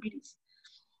used to sell beedis.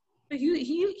 So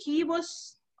he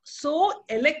was so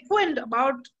eloquent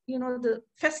about, you know, the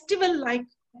festival-like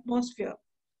atmosphere,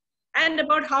 and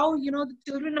about how, you know, the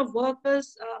children of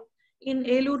workers in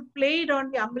Eloor played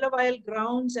on the Ambalavayal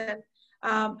grounds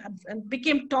and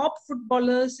became top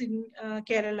footballers in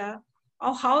Kerala.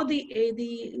 Or how the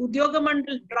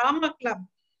Udyogamandal Drama Club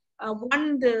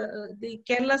won the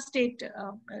Kerala State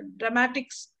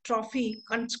Dramatics Trophy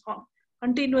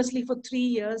continuously for 3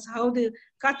 years. How the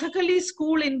Kathakali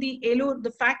school in the Eloor,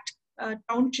 the FACT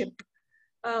township,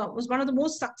 was one of the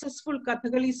most successful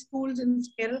Kathakali schools in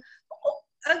Kerala.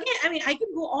 Again, I mean, I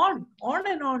can go on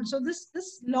and on. So this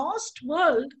lost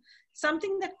world,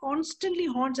 something that constantly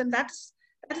haunts, and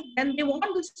and they want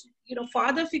this, you know,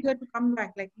 father figure to come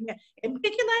back. Like M.K.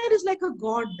 Nair is like a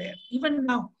god there, even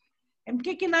now.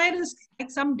 M.K. Nair is like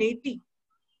some deity.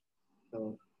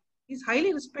 So he's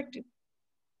highly respected.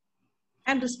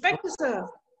 And respect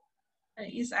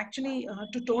is actually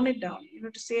to tone it down, you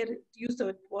know, to use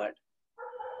the word.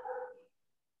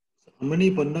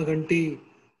 Amani Pannaganti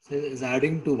is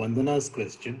adding to Vandana's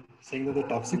question, saying that the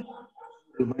toxic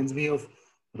reminds me of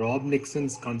Rob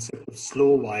Nixon's concept of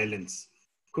slow violence.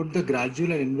 Could the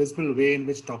gradual and invisible way in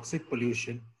which toxic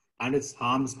pollution and its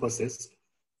harms persist,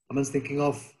 someone's thinking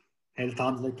of health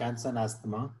harms like cancer and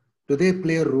asthma, do they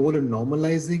play a role in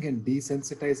normalizing and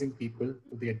desensitizing people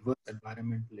to the adverse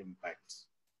environmental impacts?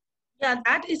 Yeah,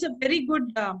 that is a very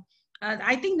good,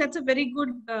 I think that's a very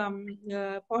good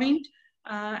point.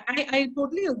 I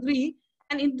totally agree.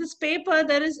 And in this paper,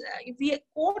 there is, we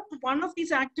quote one of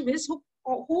these activists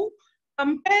who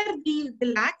compare the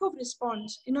lack of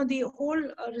response, you know, the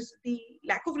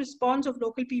lack of response of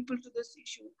local people to this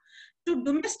issue to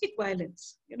domestic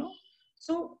violence, you know.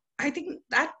 So I think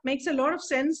that makes a lot of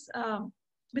sense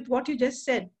with what you just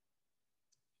said.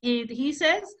 He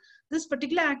says, this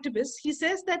particular activist, he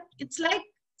says that it's like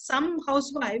some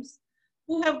housewives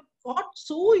who have got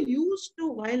so used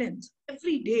to violence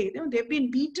every day. You know, they've been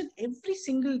beaten every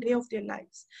single day of their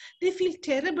lives. They feel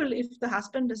terrible if the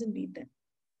husband doesn't beat them.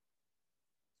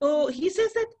 So he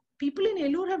says that people in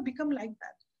Eloor have become like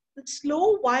that. The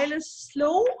slow violence,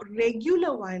 slow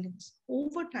regular violence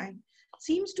over time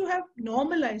seems to have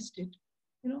normalized it,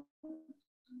 you know,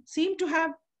 seem to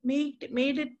have made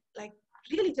it like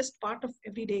really just part of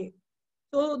every day.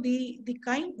 So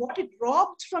what it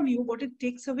robs from you, what it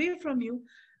takes away from you,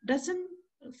 doesn't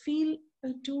feel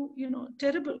too, you know,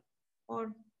 terrible,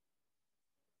 or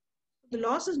the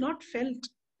loss is not felt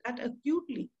that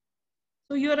acutely.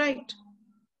 So you're right.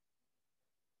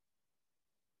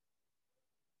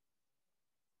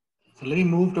 So let me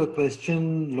move to a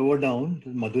question lower down.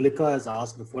 Madhulika has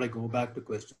asked before I go back to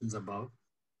questions above.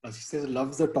 She says,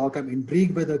 loves the talk. I'm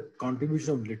intrigued by the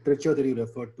contribution of literature that you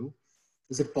referred to.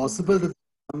 Is it possible that there's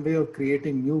some way of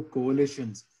creating new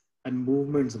coalitions and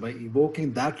movements by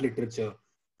evoking that literature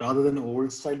rather than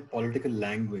old style political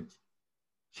language?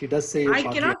 She does say, I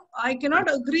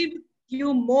cannot agree with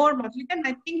you more, Madhulika.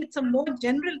 I think it's a more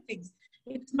general thing.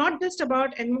 It's not just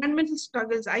about environmental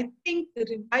struggles. I think the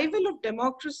revival of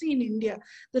democracy in India,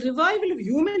 the revival of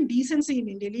human decency in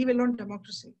India, leave alone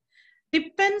democracy,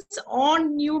 depends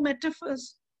on new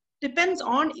metaphors, depends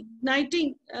on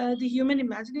igniting the human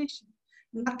imagination.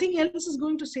 Nothing else is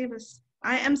going to save us.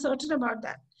 I am certain about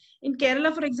that. In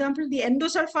Kerala, for example, the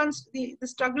endosulfans, the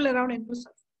struggle around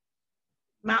endosulfan.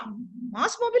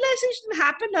 Mass mobilization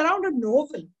happened around a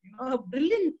novel, you know, a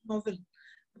brilliant novel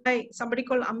by somebody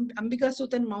called Ambika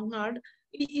Sutan Maungad.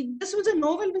 This was a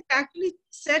novel which actually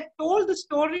told the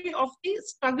story of the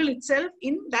struggle itself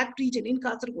in that region, in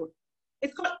Kasaragod.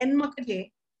 It's called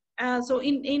Enmakade. So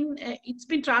it's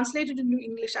been translated into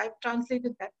English. I've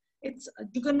translated that. It's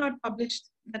Juggernaut published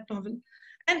that novel.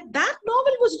 And that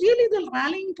novel was really the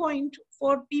rallying point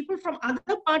for people from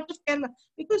other parts of Kerala,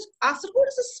 because Kasaragod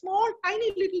is a small,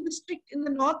 tiny little district in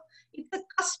the north. It's a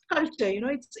cusp culture, you know,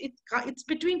 it's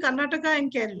between Karnataka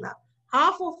and Kerala.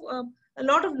 Half of a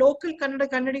lot of local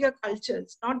Kannadiga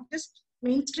cultures, not just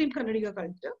mainstream Kannadiga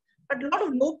culture, but a lot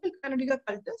of local Kannadiga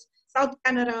cultures, South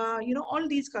Kannada, you know, all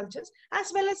these cultures,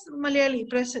 as well as Malayali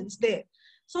presence there.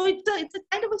 So it's a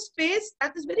kind of a space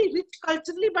that is very rich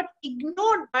culturally, but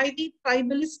ignored by the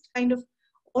tribalist kind of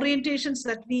orientations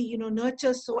that we, you know,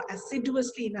 nurture so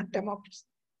assiduously in our democracy.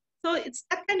 So it's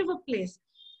that kind of a place.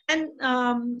 And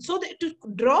to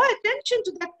draw attention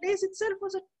to that place itself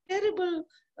was a terrible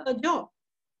job.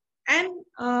 And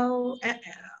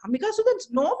Ambika Sutan's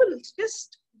novels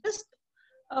just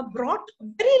brought a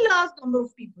very large number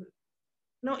of people.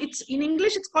 You know, it's in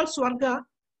English, it's called Swarga.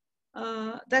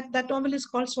 That novel is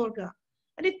called Swarga,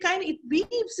 and it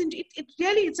weaves into it.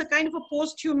 It's a kind of a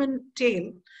post-human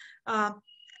tale,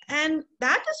 and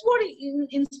that is what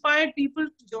inspired people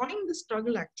to join the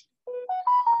struggle. Actually,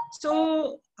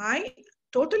 so I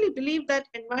totally believe that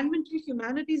environmental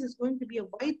humanities is going to be a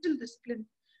vital discipline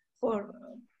for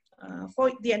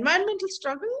the environmental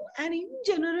struggle, and in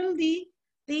general, the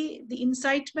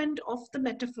incitement of the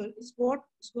metaphor is what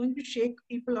is going to shake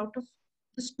people out of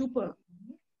the stupor.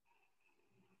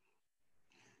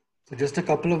 So just a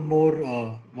couple of more,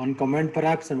 one comment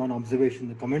perhaps and one observation.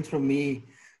 The comments from me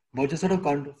about just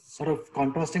sort of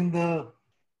contrasting the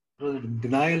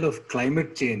denial of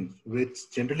climate change,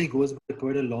 which generally goes back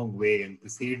quite a long way and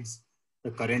precedes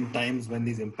the current times when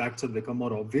these impacts have become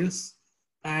more obvious,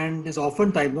 and is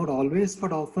oftentimes, not always,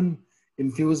 but often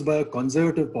infused by a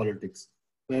conservative politics.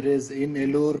 Whereas in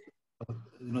Eloor,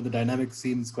 you know, the dynamic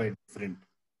seems quite different.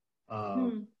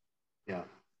 Yeah.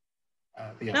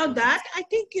 Now that I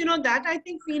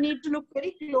think we need to look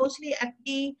very closely at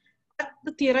the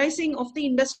theorizing of the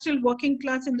industrial working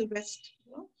class in the West.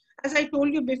 You know? As I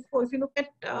told you before, if you look at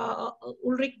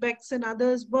Ulrich Beck's and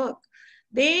others' work,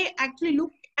 they actually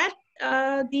look at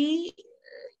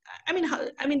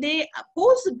they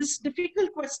pose this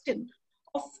difficult question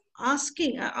of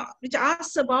asking, which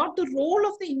asks about the role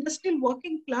of the industrial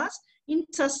working class in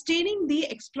sustaining the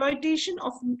exploitation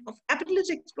of capitalist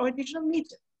exploitation of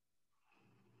nature.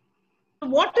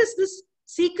 What is this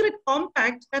secret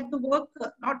compact that the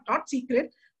worker, not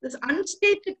secret, this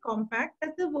unstated compact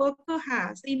that the worker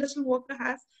has, the industrial worker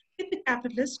has with the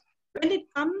capitalist when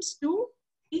it comes to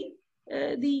the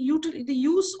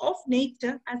use of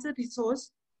nature as a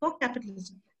resource for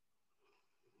capitalism?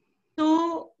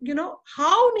 So, you know,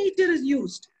 how nature is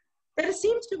used, there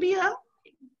seems to be a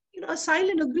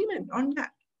silent agreement on that.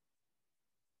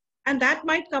 And that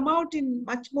might come out in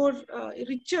much more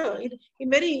richer,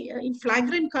 in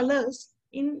flagrant colors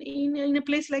in a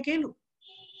place like Eloor.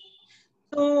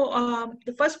 So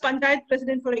the first Panchayat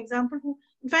president, for example, who,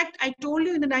 in fact, I told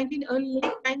you in the early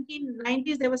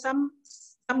 1990s, there were some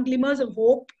glimmers of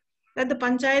hope that the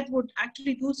Panchayat would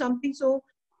actually do something. So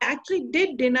actually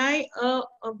did deny a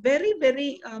very,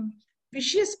 very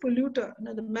vicious polluter, you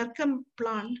know, the Mercum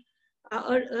plant,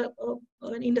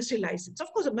 an industrial license.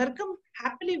 Of course, Mercum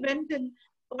happily went and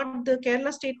got the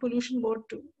Kerala State Pollution Board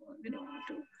to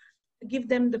give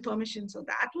them the permission. So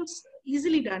that was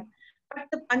easily done. But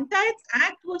the Panchayats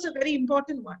Act was a very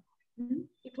important one.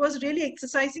 It was really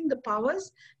exercising the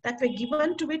powers that were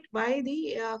given to it by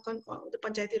the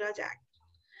Panchayati Raj Act.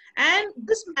 And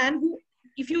this man, who,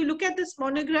 if you look at this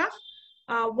monograph,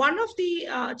 one of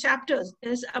the chapters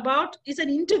is an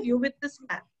interview with this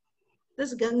man.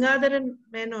 This Gangadharan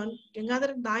Menon,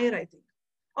 Gangadharan Nair, I think,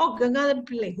 or Gangadharan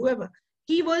Pillai, whoever.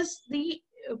 He was the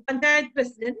Panchayat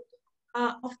president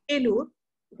of Eloor,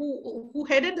 who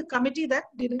headed the committee that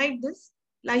denied this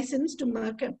license to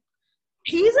Mercum.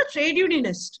 He is a trade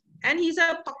unionist, and he's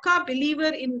a pakka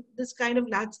believer in this kind of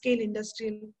large-scale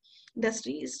industry.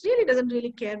 He really doesn't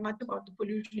really care much about the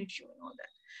pollution issue and all that.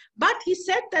 But he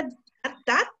said that at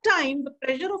that time, the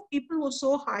pressure of people was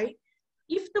so high.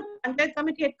 If the Panchayat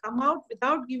committee had come out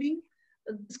without giving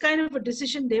this kind of a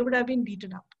decision, they would have been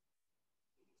beaten up.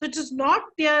 So it was not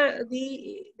their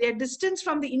distance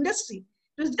from the industry.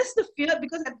 It was just the fear,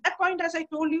 because at that point, as I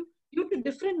told you, due to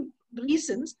different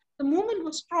reasons, the movement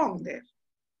was strong there.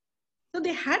 So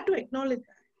they had to acknowledge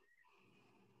that.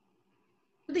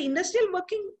 So the industrial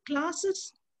working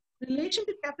classes' relation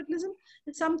to capitalism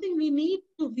is something we need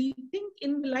to rethink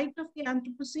in the light of the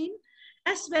Anthropocene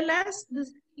as well as the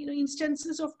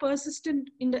instances of persistent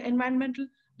in the environmental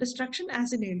destruction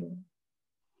as in Eloor.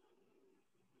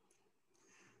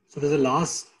 So there's a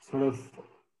last sort of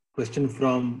question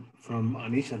from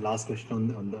Anish, a last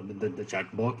question on the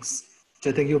chat box,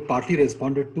 which I think you partly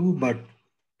responded to, but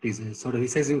please, he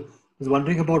says he was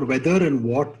wondering about whether and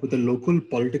what were the local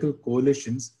political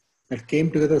coalitions that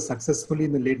came together successfully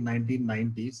in the late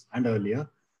 1990s and earlier,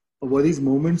 or were these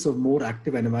movements of more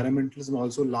active environmentalism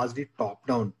also largely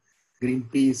top-down,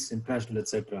 Greenpeace, International,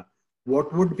 etc.?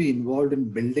 What would be involved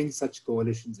in building such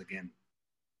coalitions again?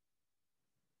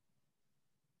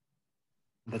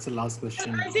 That's the last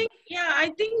question. I think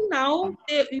now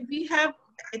we have,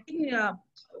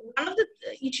 one of the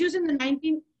issues in the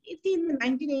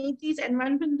 1980s,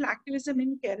 environmental activism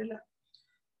in Kerala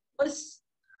was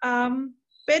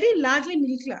very largely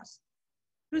middle class.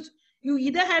 You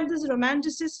either had this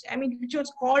romanticist, which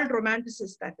was called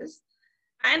romanticist, that is.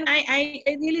 And I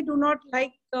really do not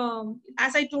like,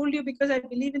 as I told you, because I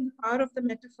believe in the power of the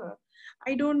metaphor,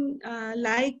 I don't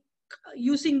like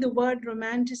using the word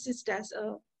romanticist as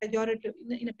a pejorative,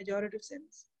 in a pejorative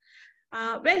sense.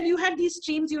 Well, you had these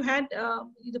streams, you had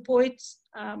the poets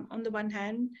on the one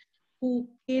hand, who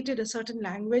created a certain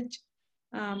language,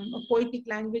 a poetic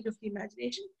language of the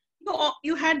imagination.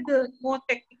 You had the more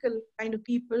technical kind of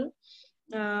people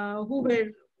who were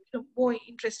more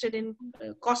interested in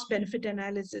cost-benefit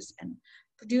analysis and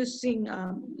producing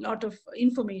a lot of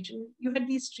information. You had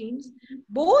these streams.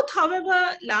 Both,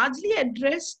 however, largely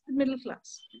addressed the middle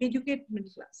class, educated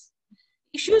middle class.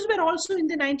 Issues were also in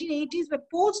the 1980s were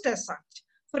posed as such.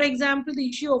 For example, the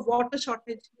issue of water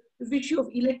shortage, the issue of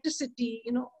electricity,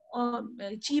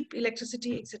 cheap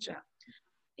electricity, etc.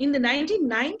 In the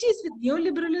 1990s, with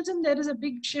neoliberalism, there is a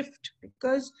big shift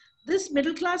because this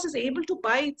middle class is able to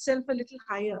buy itself a little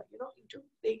higher.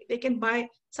 They can buy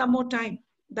some more time.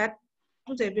 That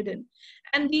was evident.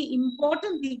 And the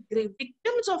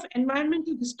victims of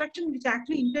environmental destruction, which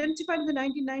actually intensified in the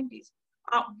 1990s,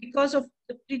 because of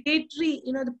the predatory,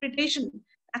 the predation,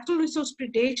 natural resource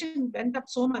predation went up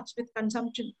so much with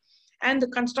consumption, and the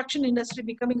construction industry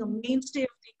becoming a mainstay of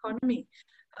the economy.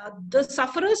 The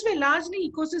sufferers were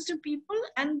largely ecosystem people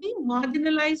and the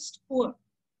marginalized poor,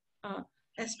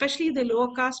 especially the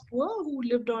lower caste poor who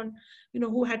lived on,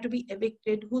 who had to be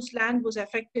evicted, whose land was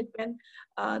affected when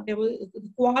the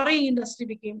quarry industry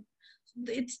became.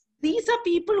 These are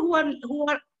people who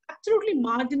are absolutely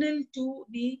marginal to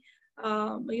the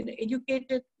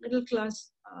educated middle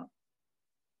class.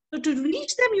 So to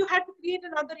reach them, you had to create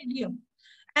another idiom,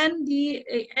 and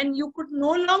you could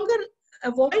no longer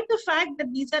avoid the fact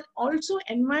that these are also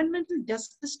environmental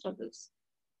justice struggles.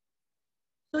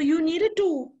 So you needed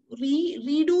to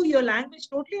redo your language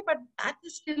totally, but that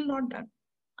is still not done,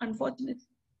 unfortunately.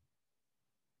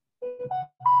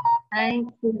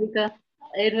 Thanks, Devika.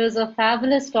 It was a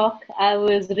fabulous talk. I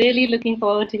was really looking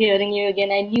forward to hearing you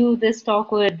again. I knew this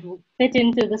talk would fit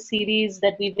into the series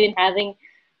that we've been having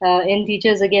in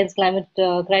Teachers Against Climate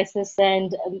Crisis,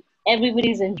 and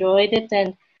everybody's enjoyed it.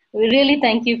 And we really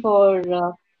thank you for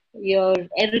your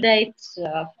erudite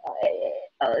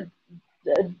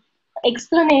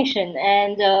explanation.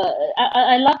 And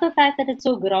I love the fact that it's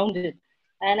so grounded.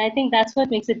 And I think that's what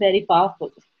makes it very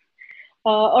powerful.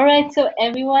 All right, so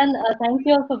everyone, thank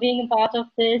you all for being a part of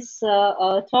this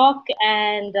talk.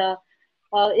 And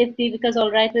if Devika's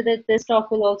all right with it, this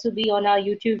talk will also be on our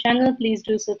YouTube channel. Please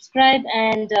do subscribe,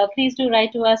 and please do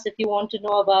write to us if you want to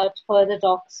know about further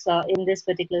talks in this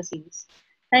particular series.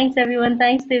 Thanks, everyone.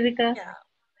 Thanks, Devika. Yeah.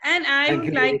 And I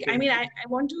would like, I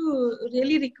want to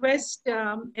really request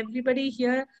everybody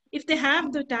here, if they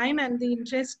have the time and the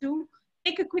interest to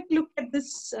take a quick look at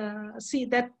this, see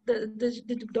that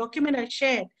the document I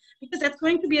shared, because that's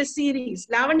going to be a series.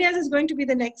 Lavanya's is going to be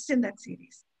the next in that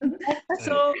series.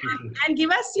 So, and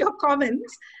give us your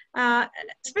comments,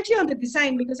 especially on the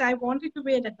design, because I want it to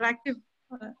be an attractive,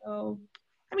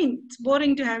 it's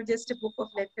boring to have just a book of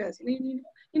letters. You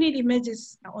need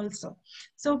images also.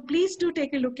 So please do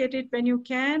take a look at it when you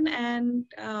can, and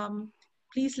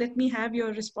please let me have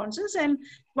your responses. And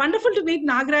wonderful to meet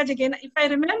Nagaraj again. If I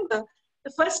remember,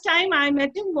 the first time I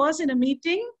met him was in a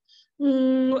meeting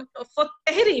for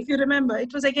Tehri, if you remember.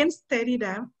 It was against Tehri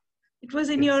Dam. It was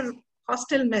in your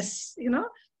hostel mess,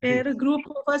 where a group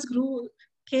of us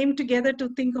came together to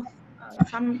think of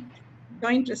some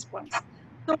joint response.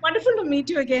 So wonderful to meet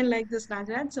you again like this,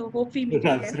 Nagaraj. So hope we meet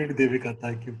again. Absolutely, Devika.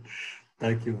 Thank you.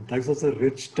 Thank you. Thanks for such a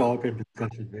rich talk and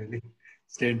discussion. Really,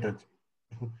 stay in touch.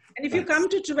 And if you come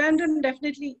to Trivandrum,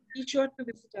 definitely be sure to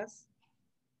visit us.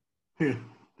 Yeah,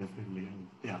 definitely.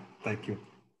 Yeah, thank you.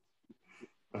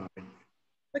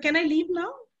 So can I leave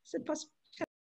now? Is it possible?